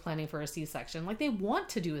 because I was planning for a C-section. They want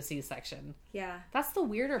to do a C-section. Yeah. That's the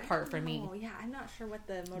weirder part for me. Oh, yeah. I'm not sure what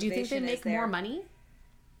the motivation is. Do you think they make more money?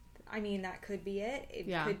 I mean, that could be it. It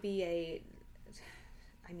could be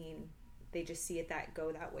they just see it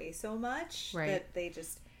go that way so much that they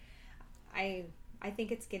just, I think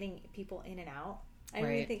it's getting people in and out. I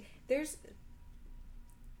really think there's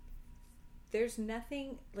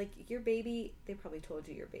nothing, your baby, they probably told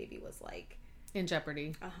you your baby was in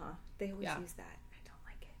jeopardy. They always use that. I don't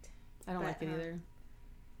like it. I don't like it either.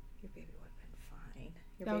 Your baby would have been fine.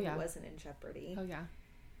 Your baby wasn't in jeopardy. Oh, yeah.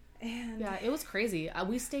 And yeah, it was crazy.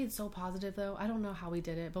 We stayed so positive, though. I don't know how we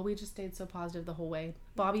did it, but we just stayed so positive the whole way.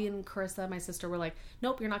 Bobby and Carissa, my sister, were like,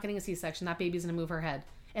 nope, you're not getting a C-section. That baby's going to move her head.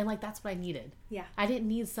 And, that's what I needed. Yeah. I didn't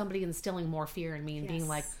need somebody instilling more fear in me and being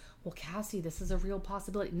like, well, Cassie, this is a real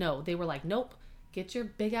possibility. No, they were like, nope, get your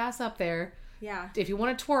big ass up there. Yeah. If you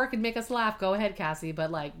want to twerk and make us laugh, go ahead, Cassie.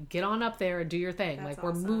 But get on up there and do your thing. That's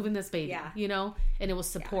we're moving this baby, And it was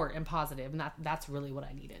support and positive, and that's really what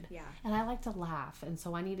I needed. Yeah. And I like to laugh, and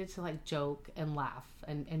so I needed to joke and laugh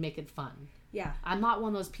and make it fun. Yeah. I'm not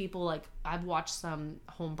one of those people I've watched some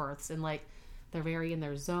home births and they're very in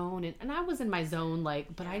their zone, and I was in my zone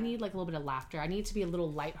but I need a little bit of laughter. I need to be a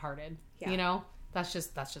little lighthearted. Yeah. That's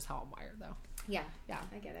just how I'm wired though. Yeah. Yeah.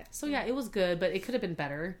 I get it. So yeah, it was good, but it could have been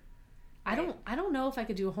better. Right. I don't know if I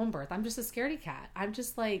could do a home birth. I'm just a scaredy cat. I'm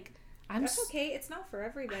just that's okay. It's not for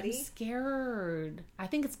everybody. I'm scared. I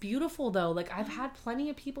think it's beautiful though. I've had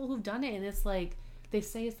plenty of people who've done it, and it's they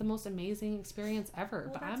say it's the most amazing experience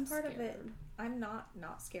ever. Well, but that's I'm part scared. of it. I'm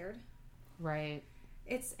not scared. Right.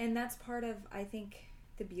 And that's part of, I think,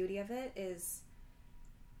 the beauty of it is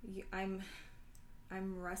I'm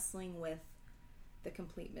wrestling with the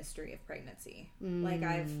complete mystery of pregnancy.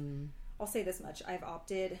 I'll say this much.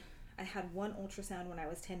 I had one ultrasound when I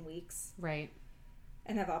was 10 weeks. Right.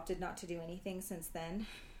 And I've opted not to do anything since then.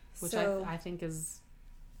 Which I think is...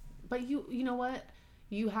 But you know what?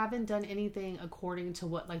 You haven't done anything according to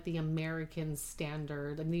what the American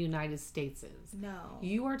standard in the United States is. No.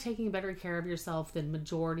 You are taking better care of yourself than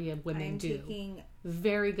majority of women do. I'm taking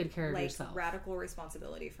very good care of yourself. Radical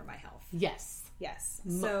responsibility for my health. Yes. Yes.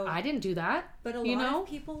 So I didn't do that. But a lot of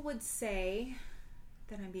people would say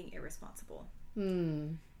that I'm being irresponsible.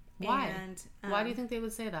 Why? And why do you think they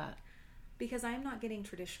would say that? Because I'm not getting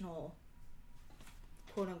traditional,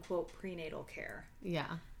 quote unquote, prenatal care. Yeah.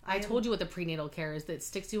 I told you what the prenatal care is. That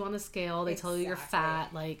sticks you on the scale. They tell you you're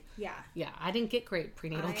fat. Yeah. I didn't get great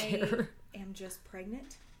prenatal care. I am just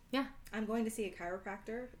pregnant. Yeah. I'm going to see a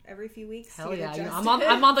chiropractor every few weeks. Hell yeah.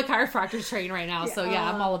 I'm on the chiropractor train right now. So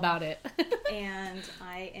yeah, I'm all about it. And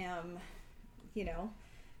I am,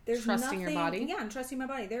 there's trusting your body. Yeah, I'm trusting my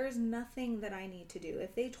body. There is nothing that I need to do.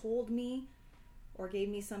 If they told me or gave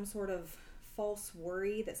me some sort of false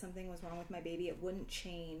worry that something was wrong with my baby, it wouldn't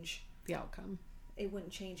change the outcome. It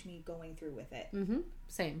wouldn't change me going through with it. Mm-hmm.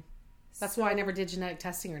 Same. That's why I never did genetic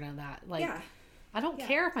testing or none of that. I don't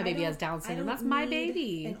care if my baby has Down syndrome. That's my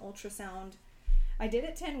baby. An ultrasound. I did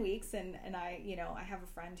it 10 weeks, and I, I have a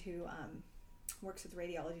friend who works at the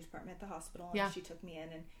radiology department at the hospital, and she took me in,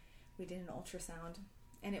 and we did an ultrasound,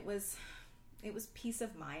 and it was peace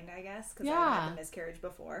of mind, I guess, because I had the miscarriage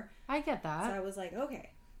before. I get that. So I was like, okay,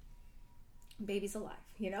 baby's alive,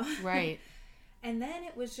 Right. And then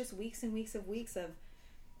it was just weeks and weeks of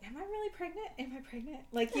am I really pregnant? Am I pregnant?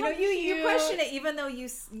 Like, you question it, even though you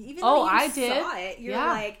saw it. You're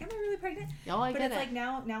like, am I really pregnant? Oh, I but get it's it. like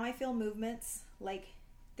now I feel movements. Like,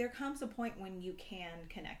 there comes a point when you can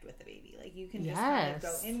connect with the baby. Like, you can just kind of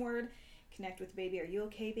go inward, connect with the baby. Are you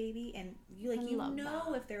okay, baby? And you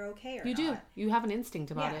know if they're okay or not. You do. You have an instinct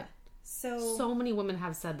about it. So many women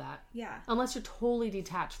have said that. Yeah. Unless you're totally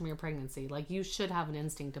detached from your pregnancy, like, you should have an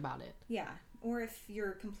instinct about it. Yeah. Or if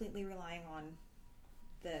you're completely relying on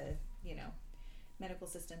the medical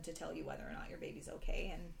system to tell you whether or not your baby's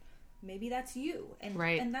okay, and maybe that's you, and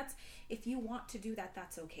and that's, if you want to do that,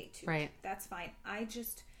 that's okay too. Right. That's fine. I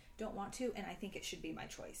just don't want to, and I think it should be my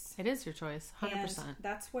choice. It is your choice, 100%. And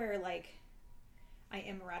that's where, like, I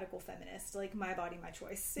am a radical feminist, like, my body, my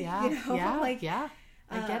choice. Yeah. Like,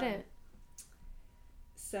 I get it.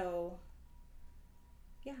 So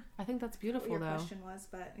yeah, I think that's beautiful. What your question was,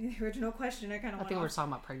 but the original question, I think we're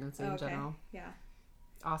talking about pregnancy in general. Yeah.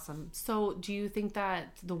 Awesome. So do you think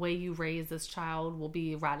that the way you raise this child will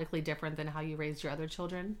be radically different than how you raised your other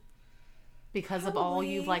children? Because of all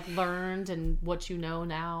you've learned and what you know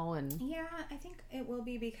now? And yeah, I think it will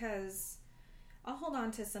be, because I'll hold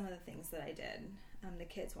on to some of the things that I did. The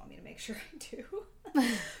kids want me to make sure I do.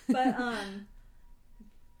 But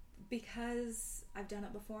because I've done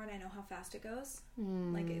it before and I know how fast it goes.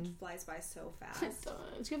 Like, it flies by so fast. It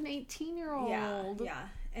does. You have an 18-year-old. Yeah.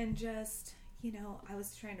 And just, I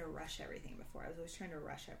was trying to rush everything before. I was always trying to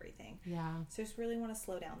rush everything. Yeah. So I just really want to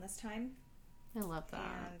slow down this time. I love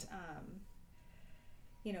that.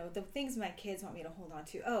 And, the things my kids want me to hold on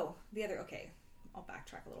to. I'll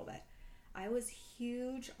backtrack a little bit. I was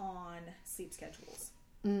huge on sleep schedules.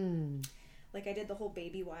 Like, I did the whole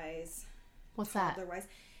Baby Wise. What's that? Wise.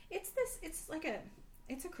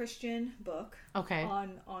 It's a Christian book. Okay.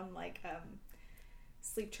 On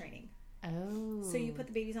sleep training. Oh. So you put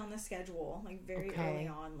the babies on the schedule, like, very early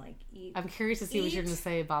on, like, eat. I'm curious to see what you're going to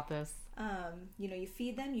say about this. You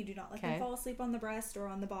feed them. You do not let them fall asleep on the breast or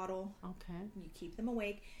on the bottle. Okay. You keep them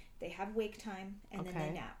awake. They have wake time, and then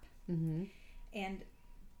they nap. Mm-hmm. And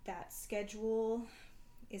that schedule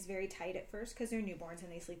is very tight at first because they're newborns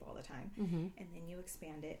and they sleep all the time. Mm-hmm. And then you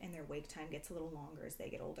expand it, and their wake time gets a little longer as they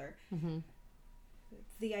get older. Mm-hmm.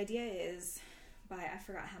 The idea is, by I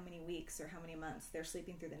forgot how many weeks or how many months they're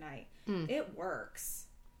sleeping through the night. It works.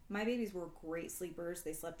 My babies were great sleepers.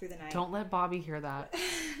 They slept through the night. Don't let Bobby hear that.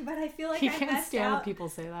 But I feel like he can't stand when people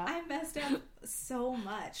say that. I messed up so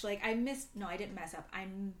much. Like, I didn't mess up. I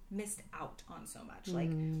missed out on so much. Like,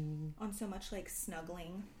 on so much, like,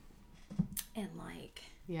 snuggling and, like,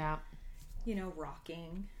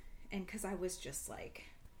 rocking. And because I was just like,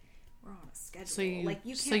 we're on a schedule. So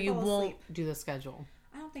you won't do the schedule.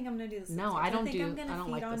 I don't think I'm going to do this. No, I don't do. I'm going to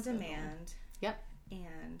feed like on demand. Yep.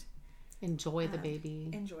 And enjoy the baby.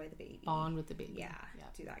 Enjoy the baby. Bond with the baby. Yeah.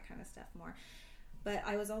 Do that kind of stuff more. But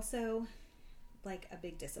I was also, like, a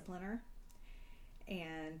big discipliner.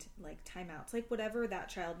 And, like, timeouts. Like, whatever that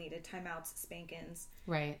child needed. Timeouts, spankings.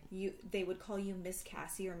 Right. They would call you Miss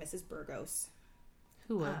Cassie or Mrs. Burgos.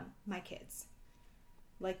 Who would? My kids.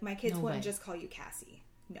 Like, my kids wouldn't just call you Cassie.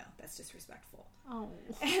 No, that's disrespectful. Oh.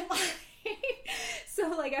 And, like, so,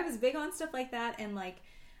 like, I was big on stuff like that. And, like,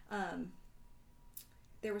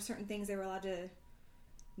 there were certain things they were allowed to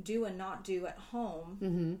do and not do at home.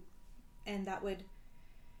 Mm-hmm. And that would,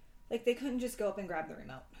 like, they couldn't just go up and grab the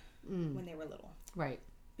remote when they were little. Right.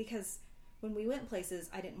 Because when we went places,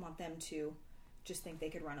 I didn't want them to just think they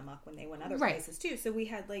could run amok when they went other places too. So we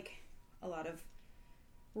had, like, a lot of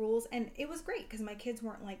rules, and it was great because my kids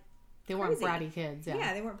weren't, like, they weren't bratty kids.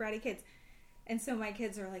 Yeah, they weren't bratty kids. And so my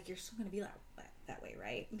kids are like, you're still going to be that way,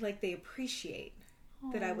 right? Like, they appreciate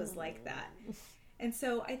that I was like that. And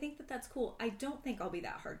so I think that that's cool. I don't think I'll be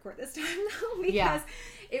that hardcore this time, though, because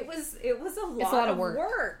it was a lot of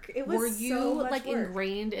work. It was Were you so much like work.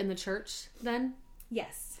 Ingrained in the church then?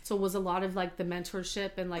 Yes. So was a lot of, like, the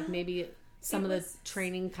mentorship and, like, maybe some of the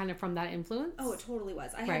training kind of from that influence? Oh, it totally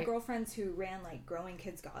was. I had girlfriends who ran, like, Growing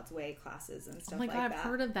Kids God's Way classes and stuff like that. Oh my God, I've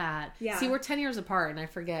heard of that. Yeah. See, we're 10 years apart, and I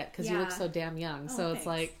forget because you look so damn young. So it's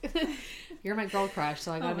like, you're my girl crush,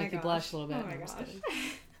 so I gotta make you blush a little bit. Oh my gosh.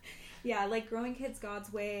 Yeah, like Growing Kids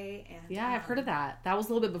God's Way. And I've heard of that. That was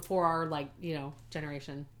a little bit before our, like,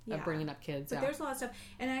 generation of bringing up kids. But there's a lot of stuff.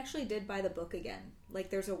 And I actually did buy the book again. Like,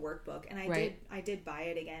 there's a workbook. And I did buy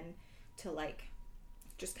it again to, like,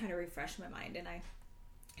 just kind of refresh my mind. And I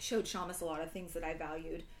showed Shamus a lot of things that I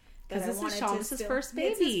valued. Because this is Shamus' first baby.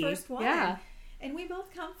 It's his first one. Yeah. And we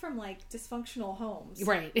both come from like dysfunctional homes.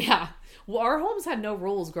 Right. Yeah. Well, our homes had no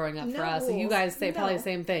rules growing up for us. And you guys say probably the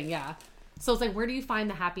same thing. Yeah. So it's like, where do you find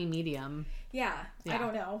the happy medium? Yeah. I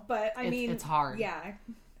don't know. But I mean, it's hard. Yeah.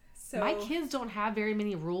 So my kids don't have very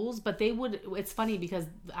many rules, but they would, it's funny because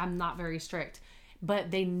I'm not very strict, but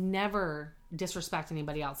they never disrespect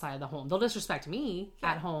anybody outside of the home. They'll disrespect me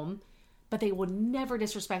at home, but they would never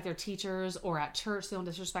disrespect their teachers, or at church they don't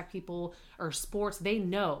disrespect people, or sports. They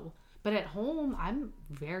know. But at home, I'm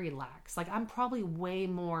very lax. Like, I'm probably way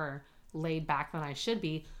more laid back than I should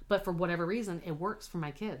be, but for whatever reason, it works for my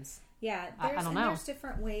kids. Yeah, I don't know. There's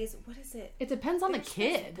different ways. What is it? It depends on the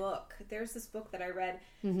kid. There's this book that I read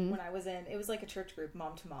when I was in, it was like a church group,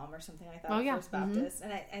 Mom to Mom or something like that. Oh, yeah. First Baptist.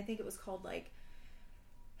 And I think it was called like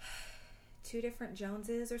Two Different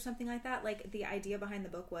Joneses or something like that. Like, the idea behind the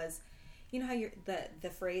book was, you know how you're, the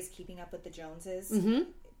phrase keeping up with the Joneses? Mm-hmm.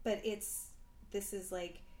 But this is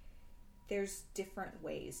like, there's different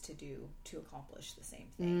ways to accomplish the same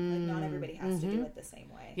thing. Like, not everybody has to do it the same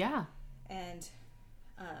way. Yeah. And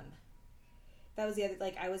that was the other,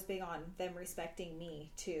 like, I was big on them respecting me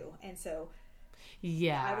too. And so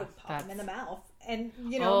I would pop them in the mouth. And,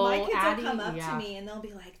 you know, my kids will come up to me and they'll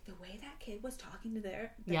be like, the way that kid was talking to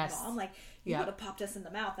their mom, like, you would have popped us in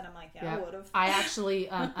the mouth. And I'm like, I would have. I actually,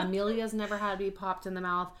 Amelia's never had to be popped in the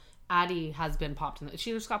mouth. Addie has been popped in the...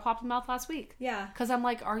 She just got popped in the mouth last week. Yeah. Because I'm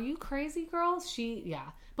like, are you crazy, girls?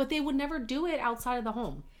 But they would never do it outside of the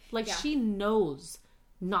home. Like, she knows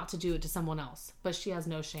not to do it to someone else. But she has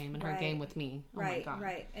no shame in her game with me. Oh my God.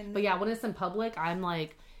 Right. But yeah, when it's in public, I'm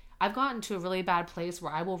like... I've gotten to a really bad place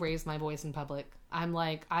where I will raise my voice in public. I'm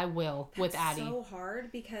like, I will with Addie. It's so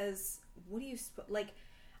hard because what do you... Like,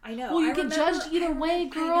 I know. Well, you can judge either way,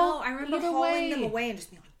 girl. I remember hauling them away and just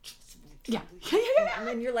being like... Yeah. And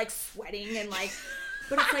then you're like sweating and like,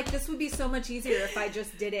 but it's like, this would be so much easier if I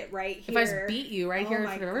just did it right here. If I just beat you right here in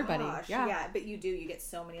front of everybody. Yeah, but you get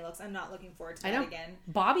so many looks. I'm not looking forward to that again.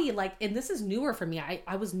 Bobby, like, and this is newer for me.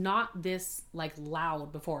 I was not this like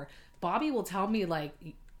loud before. Bobby will tell me like,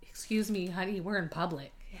 excuse me, honey, we're in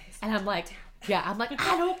public. And I'm like, I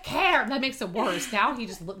don't care. That makes it worse. Now he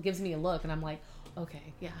just gives me a look and I'm like,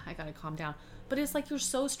 okay, yeah, I gotta calm down. But it's like, you're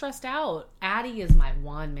so stressed out. Addie is my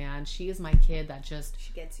one, man. She is my kid that just...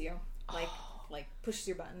 She gets you. Like pushes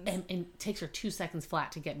your buttons. And takes her 2 seconds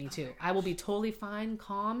flat to get me too. I will be totally fine,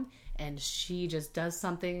 calm, and she just does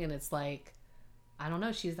something and it's like, I don't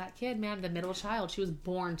know. She's that kid, man. The middle child. She was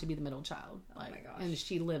born to be the middle child. Like, oh my gosh. And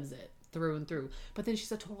she lives it through and through. But then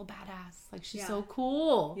she's a total badass. Like, she's so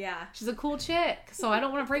cool. Yeah. She's a cool chick. So I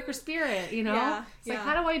don't want to break her spirit, you know? Yeah. It's like,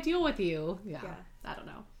 how do I deal with you? Yeah. I don't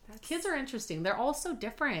know. Kids are interesting. They're all so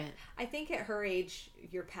different. I think at her age,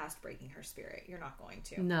 you're past breaking her spirit. You're not going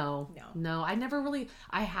to. No. I never really...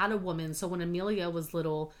 I had a woman. So when Amelia was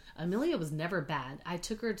little, Amelia was never bad. I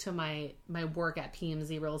took her to my work at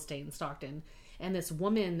PMZ Real Estate in Stockton. And this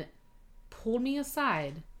woman pulled me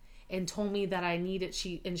aside and told me that I needed...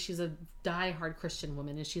 she's a diehard Christian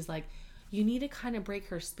woman. And she's like, you need to kind of break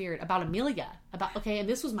her spirit about Amelia. And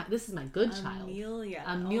this is my good child. Amelia,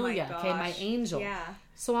 oh my gosh. Okay, my angel. Yeah.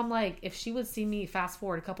 So I'm like, if she would see me fast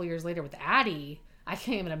forward a couple years later with Addie, I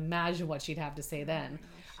can't even imagine what she'd have to say then.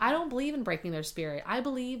 I don't believe in breaking their spirit. I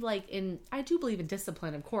believe I do believe in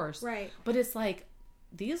discipline, of course. Right. But it's like,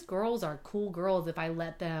 these girls are cool girls if I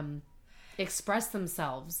let them express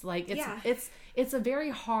themselves. Like, it's a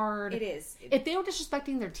very hard... It is. If they were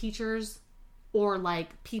disrespecting their teachers or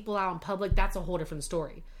like people out in public, that's a whole different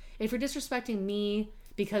story. If you're disrespecting me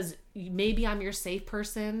because maybe I'm your safe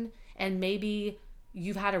person and maybe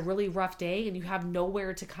you've had a really rough day and you have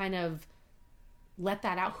nowhere to kind of let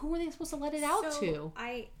that out, who are they supposed to let it out to?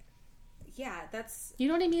 That's... You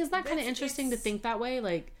know what I mean? Isn't that kind of interesting to think that way?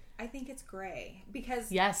 Like, I think it's gray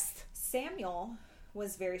because Samuel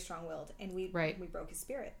was very strong-willed and we broke his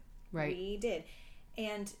spirit. Right. We did.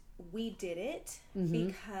 And we did it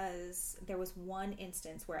because there was one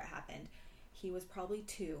instance where it happened. He was probably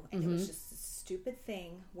 2 and it was just a stupid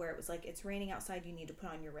thing where it was like, it's raining outside, you need to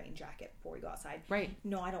put on your rain jacket before you go outside. Right.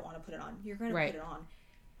 No, I don't want to put it on. You're going to put it on.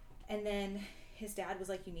 And then his dad was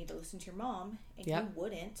like, you need to listen to your mom. And he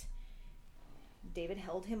wouldn't. David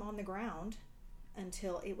held him on the ground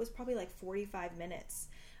until it was probably like 45 minutes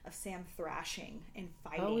of Sam thrashing and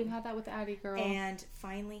fighting. Oh, we've had that with Addie, girl. And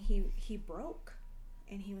finally he broke.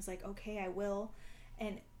 And he was like, okay, I will.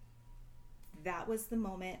 And that was the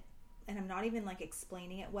moment. And I'm not even like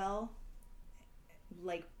explaining it well.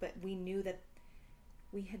 Like, but we knew that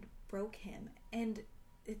we had broke him. And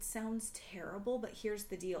it sounds terrible, but here's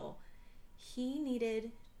the deal. He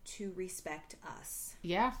needed to respect us.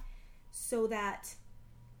 Yeah. So that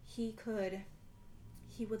he could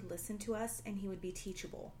he would listen to us and he would be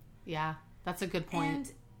teachable. Yeah, that's a good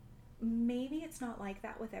point. And maybe it's not like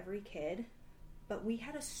that with every kid, but we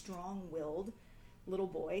had a strong-willed little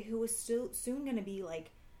boy who was still soon going to be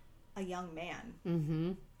like a young man.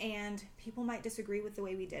 Mm-hmm. And people might disagree with the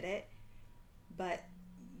way we did it, but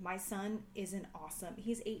my son is an awesome.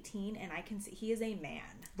 He's 18, and I can see he is a man.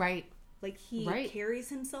 Right. Like, he carries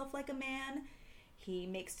himself like a man. He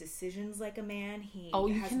makes decisions like a man. He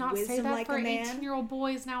you has cannot wisdom say that like for a man. 18-year-old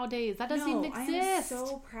boys nowadays. That doesn't even exist. I am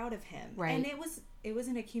so proud of him. Right. And it was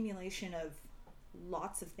an accumulation of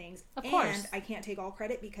lots of things. Of course. And I can't take all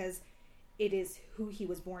credit because it is who he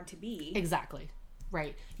was born to be. Exactly.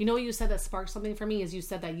 Right. You know what you said that sparked something for me is you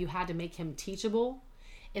said that you had to make him teachable.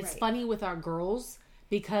 It's funny with our girls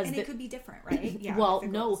because... And it could be different, right? Yeah. Well,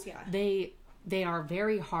 no. Girls, they are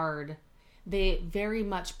very hard. They very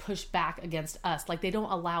much push back against us. Like, they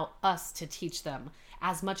don't allow us to teach them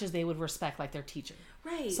as much as they would respect, like, their teacher.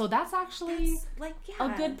 Right. So that's actually a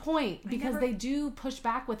good point because they do push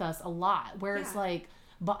back with us a lot. Where it's like,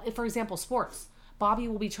 for example, sports. Bobby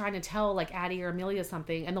will be trying to tell, like, Addie or Amelia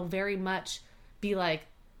something, and they'll very much be like,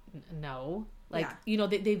 no. Like, you know,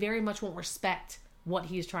 they very much won't respect what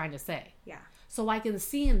he's trying to say. Yeah. So I can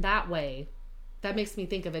see in that way... That makes me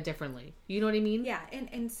think of it differently. You know what I mean? Yeah,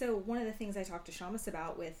 and so one of the things I talked to Shamus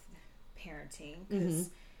about with parenting, because,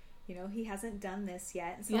 you know, he hasn't done this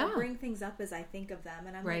yet. And so I'll bring things up as I think of them.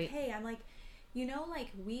 And I'm like, hey, you know, like,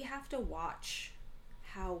 we have to watch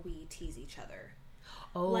how we tease each other.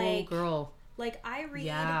 Oh, like, girl. Like, I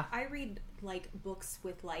read, like, books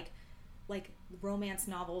with, like romance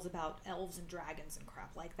novels about elves and dragons and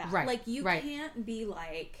crap like that. Right. Like, you can't be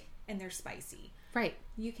like, and they're spicy. Right.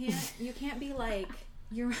 You can't be like,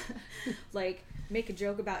 you're like, make a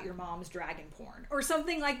joke about your mom's dragon porn or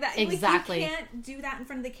something like that. Exactly. Like, you can't do that in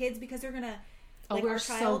front of the kids because they're gonna, like, we're our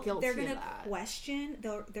child, so guilty they're gonna of that.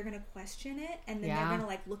 they're gonna question it, and then they're gonna,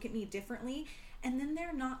 like, look at me differently, and then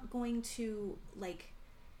they're not going to, like,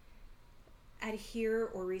 adhere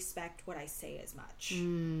or respect what I say as much.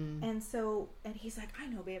 And so, and he's like, I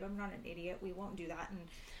know, babe, I'm not an idiot. We won't do that. And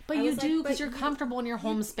but you do, because you're comfortable in your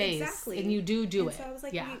home space. Exactly. And you do it. So I was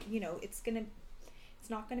like, you know, it's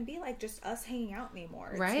not going to be like just us hanging out anymore.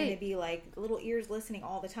 It's going to be like little ears listening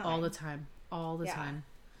all the time. All the time. Time.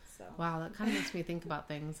 So. Wow, that kind of makes me think about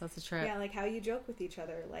things. That's a trip. Yeah, like how you joke with each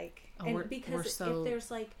other. Like, and because if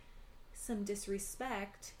there's, like, some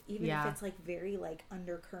disrespect, even if it's, like, very, like,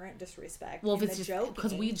 undercurrent disrespect. Well, if it's just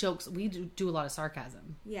because we do a lot of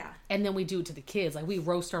sarcasm. Yeah. And then we do it to the kids. Like, we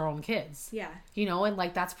roast our own kids. Yeah. You know, and,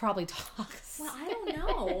 like, that's probably toxic. Well, I don't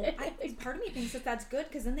know. Part of me thinks that that's good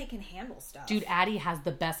because then they can handle stuff. Dude, Addie has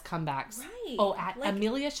the best comebacks. Right. Oh,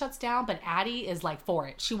 Amelia shuts down, but Addie is, like, for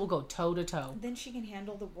it. She will go toe to toe. Then she can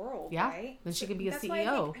handle the world, yeah. Right? Then she can be a CEO. Why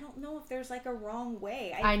I don't know if there's, like, a wrong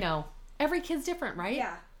way. I know. Every kid's different, right?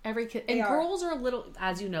 Yeah. Every kid. And girls are a little,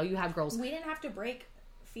 as you know, you have girls. We didn't have to break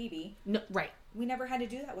Phoebe. No, right. We never had to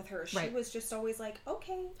do that with her. She was just always like,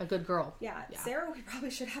 okay. A good girl. Yeah. Sarah, we probably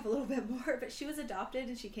should have a little bit more, but she was adopted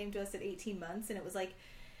and she came to us at 18 months, and it was like,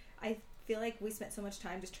 I feel like we spent so much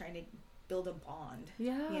time just trying to build a bond.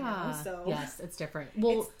 Yeah. You know? So yes, it's different.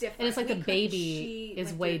 Well, it's different. And it's like the baby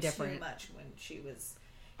is way different. Too much when she was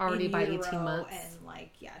already by 18 months, and, like,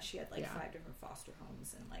 she had, like, 5 different foster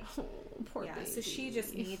homes, and, like, poor baby. So she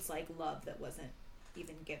just needs, like, love that wasn't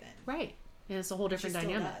even given. Right. And it's a whole different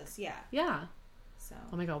dynamic. Does. Yeah. Yeah. So.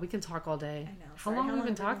 Oh my God, we can talk all day. I know. How long have we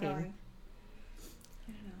been talking? I don't know.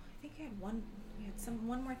 I think you had one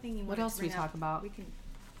more thing you wanted to bring up. What else do we talk about? We can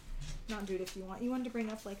not do it if you want. You wanted to bring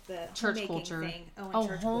up, like, the church culture thing.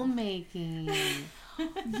 Church homemaking.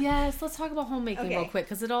 Yes, let's talk about homemaking real quick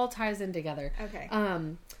because it all ties in together. Okay.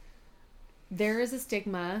 There is a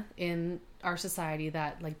stigma in our society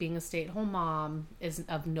that, like, being a stay-at-home mom is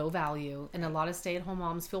of no value, and a lot of stay-at-home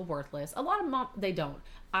moms feel worthless. A lot of moms, they don't.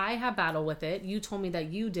 I have battled with it. You told me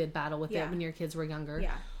that you did battle with it when your kids were younger.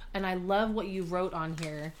 Yeah. And I love what you wrote on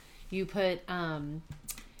here. You put,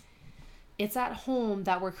 it's at home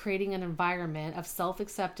that we're creating an environment of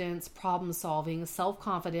self-acceptance, problem-solving,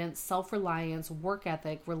 self-confidence, self-reliance, work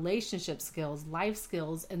ethic, relationship skills, life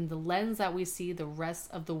skills, and the lens that we see the rest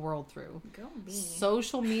of the world through. Go me.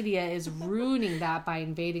 Social media is ruining that by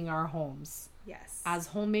invading our homes. Yes. As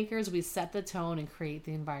homemakers, we set the tone and create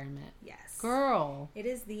the environment. Yes. Girl. It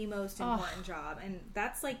is the most important job, and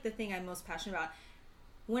that's, like, the thing I'm most passionate about.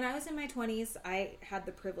 When I was in my 20s, I had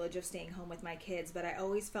the privilege of staying home with my kids, but I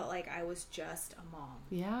always felt like I was just a mom.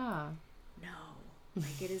 Yeah. No.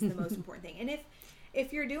 Like, it is the most important thing. And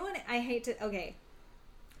if you're doing it, I'm going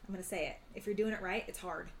to say it. If you're doing it right, it's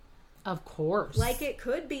hard. Of course. Like it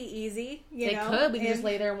could be easy, you know? It could. We can just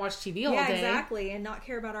lay there and watch TV all day. Yeah, exactly. And not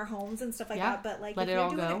care about our homes and stuff like that. But like,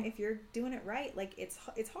 if you're doing it right, like it's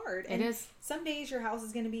hard. And it is. Some days your house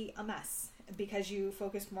is going to be a mess because you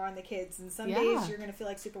focused more on the kids. And some days you're going to feel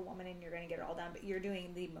like Superwoman and you're going to get it all done. But you're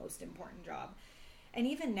doing the most important job. And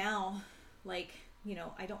even now, like, you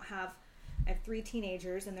know, I have 3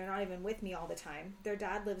 teenagers and they're not even with me all the time. Their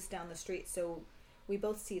dad lives down the street, so we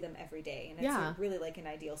both see them every day, and it's really like an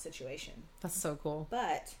ideal situation. That's so cool.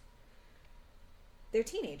 But they're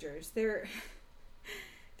teenagers. They're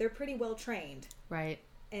pretty well trained. Right.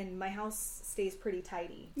 And my house stays pretty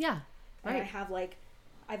tidy. Yeah. Right. And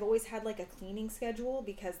I've always had like a cleaning schedule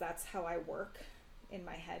because that's how I work in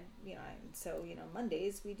my head, you know. And so, you know,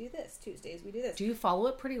 Mondays we do this, Tuesdays we do this. Do you follow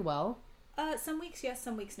it pretty well? Some weeks yes,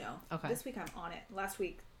 some weeks no. Okay. This week I'm on it. Last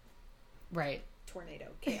week, right. Tornado,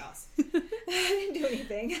 chaos. I didn't do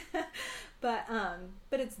anything. but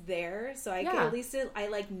it's there, so I can, at least I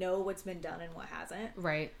like know what's been done and what hasn't.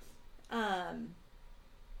 Right.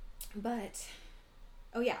 But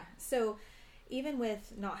oh yeah, so even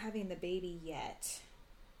with not having the baby yet,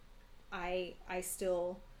 I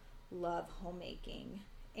still love homemaking,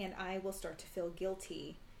 and I will start to feel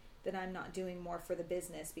guilty that I'm not doing more for the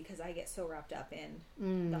business because I get so wrapped up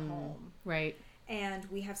in the home. Right. And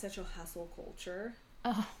we have such a hustle culture.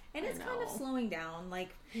 Oh, and it's kind of slowing down. Like,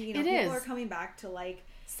 you know, it people is. are coming back to like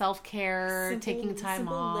self-care, taking time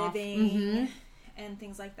off, living and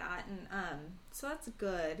things like that. And so that's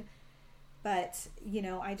good. But, you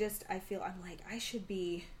know, I feel I'm like, I should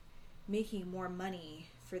be making more money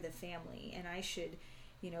for the family, and I should,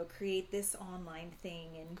 you know, create this online thing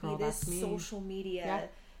and be this social media,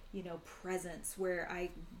 you know, presence where I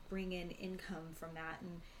bring in income from that.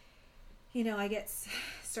 And, you know, I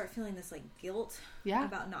start feeling this like guilt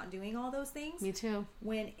about not doing all those things. Me too.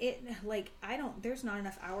 When there's not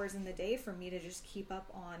enough hours in the day for me to just keep up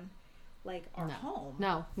on like our home.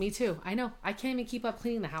 No, me too. I know. I can't even keep up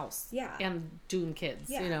cleaning the house. Yeah. And doing kids,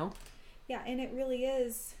 you know? Yeah. And it really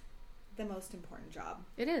is the most important job.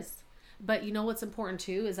 It is. But you know what's important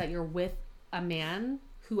too is that you're with a man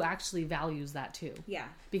who actually values that too. Yeah.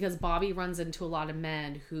 Because Bobby runs into a lot of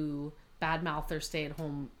men who badmouth their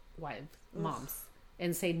stay-at-home moms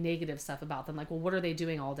and say negative stuff about them. Like, well, what are they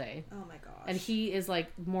doing all day? Oh my gosh. And he is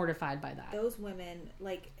like mortified by that. Those women,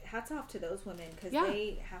 like, hats off to those women because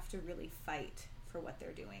they have to really fight for what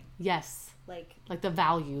they're doing. Yes. Like the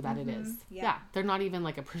value that it is. Yeah. They're not even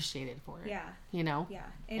like appreciated for it. Yeah. You know? Yeah.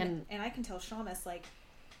 And I can tell Shamus, like,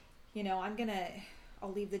 you know,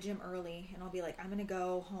 I'll leave the gym early and I'll be like, I'm going to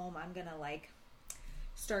go home. I'm going to like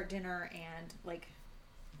start dinner and like,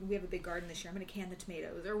 we have a big garden this year. I'm going to can the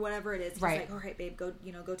tomatoes or whatever it is. He's like, all right, babe, go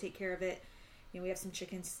take care of it. You know, we have some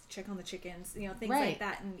chickens, check on the chickens, you know, things like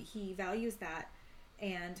that. And he values that.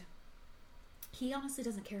 And he honestly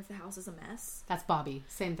doesn't care if the house is a mess. That's Bobby.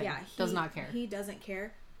 Same thing. Yeah. Does not care. He doesn't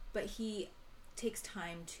care, but he takes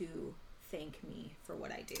time to thank me for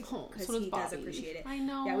what I do because he does appreciate it. I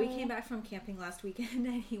know. Yeah, we came back from camping last weekend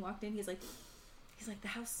and he walked in. He's like, the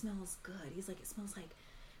house smells good. He's like, it smells like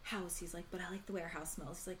house. He's like, but I like the way our house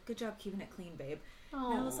smells. He's like, good job keeping it clean, babe.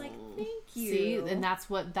 And I was like, thank you. See, and that's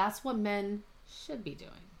what men should be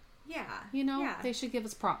doing. Yeah. You know, they should give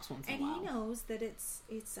us props once in a while. And he knows that it's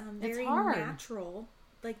very natural.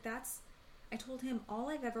 Like I told him all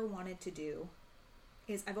I've ever wanted to do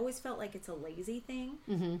is I've always felt like it's a lazy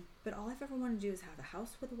thing, but all I've ever wanted to do is have a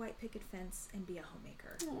house with a white picket fence and be a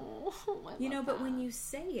homemaker. Oh, you know, but when you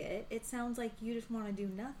say it, it sounds like you just want to do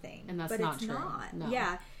nothing. And that's not true. Not. No.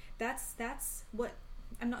 Yeah, that's what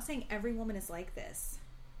I'm not saying every woman is like this,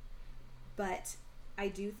 but I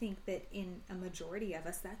do think that in a majority of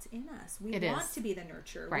us, that's in us. We want to be the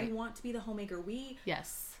nurturer. Right. We want to be the homemaker. We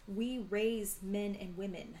raise men and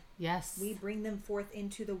women. Yes. We bring them forth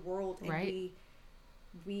into the world, and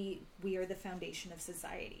we are the foundation of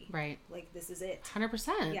society. Right. Like, this is it.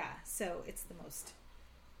 100%. Yeah. So it's the most.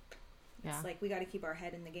 Yeah. It's like we got to keep our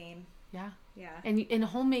head in the game. Yeah. Yeah. And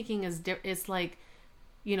homemaking it's like,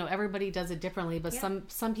 you know, everybody does it differently, but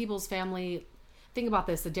some people's family. Think about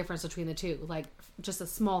this, the difference between the two. Like, just a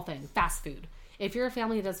small thing, fast food. If you're a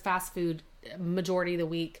family that does fast food majority of the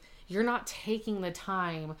week, you're not taking the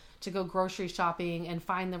time to go grocery shopping and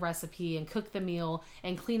find the recipe and cook the meal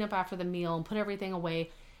and clean up after the meal and put everything away.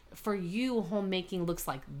 For you, homemaking looks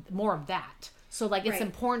like more of that. So, like, it's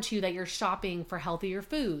important to you that you're shopping for healthier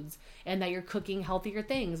foods and that you're cooking healthier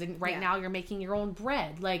things. And right now you're making your own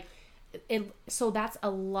bread. Like, so that's a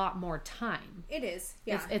lot more time. It is,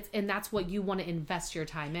 yeah. And that's what you want to invest your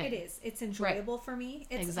time in. It is. It's enjoyable for me.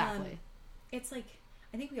 It's, exactly. It's like,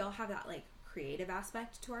 I think we all have that like creative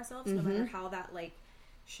aspect to ourselves, no matter how that like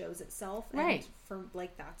shows itself. Right. And for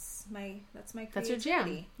like, that's my creativity. That's your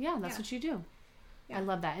jam. Yeah, that's what you do. Yeah. I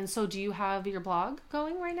love that. And so do you have your blog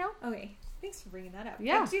going right now? Okay. Thanks for bringing that up.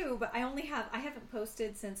 Yeah. I do, but I haven't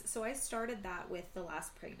posted since, so I started that with the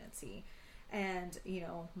last pregnancy. And, you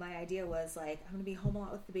know, my idea was like, I'm going to be home a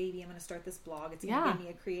lot with the baby. I'm going to start this blog. It's going to give me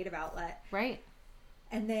a creative outlet. Right.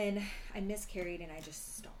 And then I miscarried and I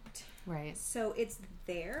just stopped. Right. So it's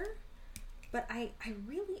there, but I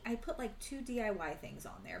put like 2 DIY things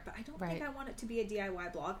on there, but I don't think I want it to be a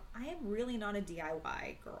DIY blog. I am really not a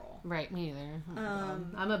DIY girl. Right, me either.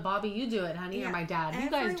 I'm a Bobby, you do it, honey, or my dad. You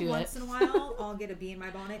guys do it. Every once in a while, I'll get a bee in my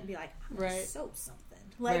bonnet and be like, I'm going to sew something.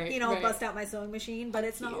 Like, you know, bust out my sewing machine, but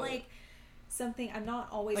it's not like something I'm not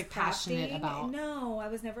always like passionate about. No, I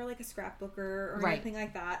was never like a scrapbooker or anything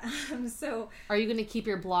like that. So are you going to keep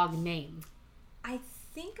your blog name? I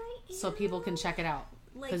think I am. So people can check it out.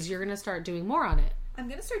 Because you're going to start doing more on it. I'm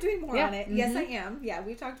going to start doing more on it. Mm-hmm. Yes, I am. Yeah,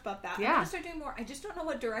 we talked about that. Yeah. I'm going to start doing more. I just don't know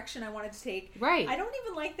what direction I want it to take. Right. I don't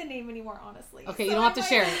even like the name anymore, honestly. Okay, you don't have to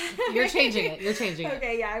share it. You're changing it. You're changing it.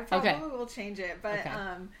 Okay, yeah, I probably will change it. But,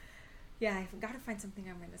 yeah, I've got to find something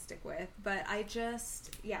I'm going to stick with. But I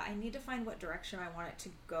need to find what direction I want it to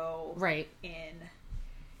go in.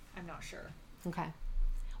 I'm not sure. Okay.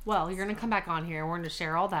 Well, you're going to come back on here. We're going to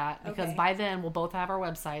share all that because by then we'll both have our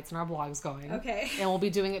websites and our blogs going. Okay. And we'll be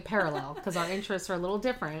doing it parallel because our interests are a little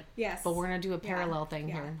different. Yes. But we're going to do a parallel thing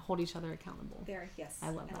here and hold each other accountable. Yes. I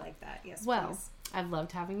love that. I like that. Yes, well, please. I've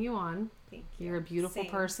loved having you on. Thank you. You're a beautiful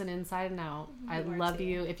person inside and out. I love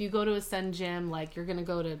you. If you go to Ascend Gym, like you're going to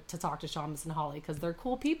go to talk to Shamus and Hollie because they're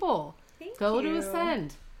cool people. Go to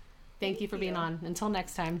Ascend. Thank you for being on. Until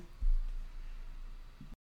next time.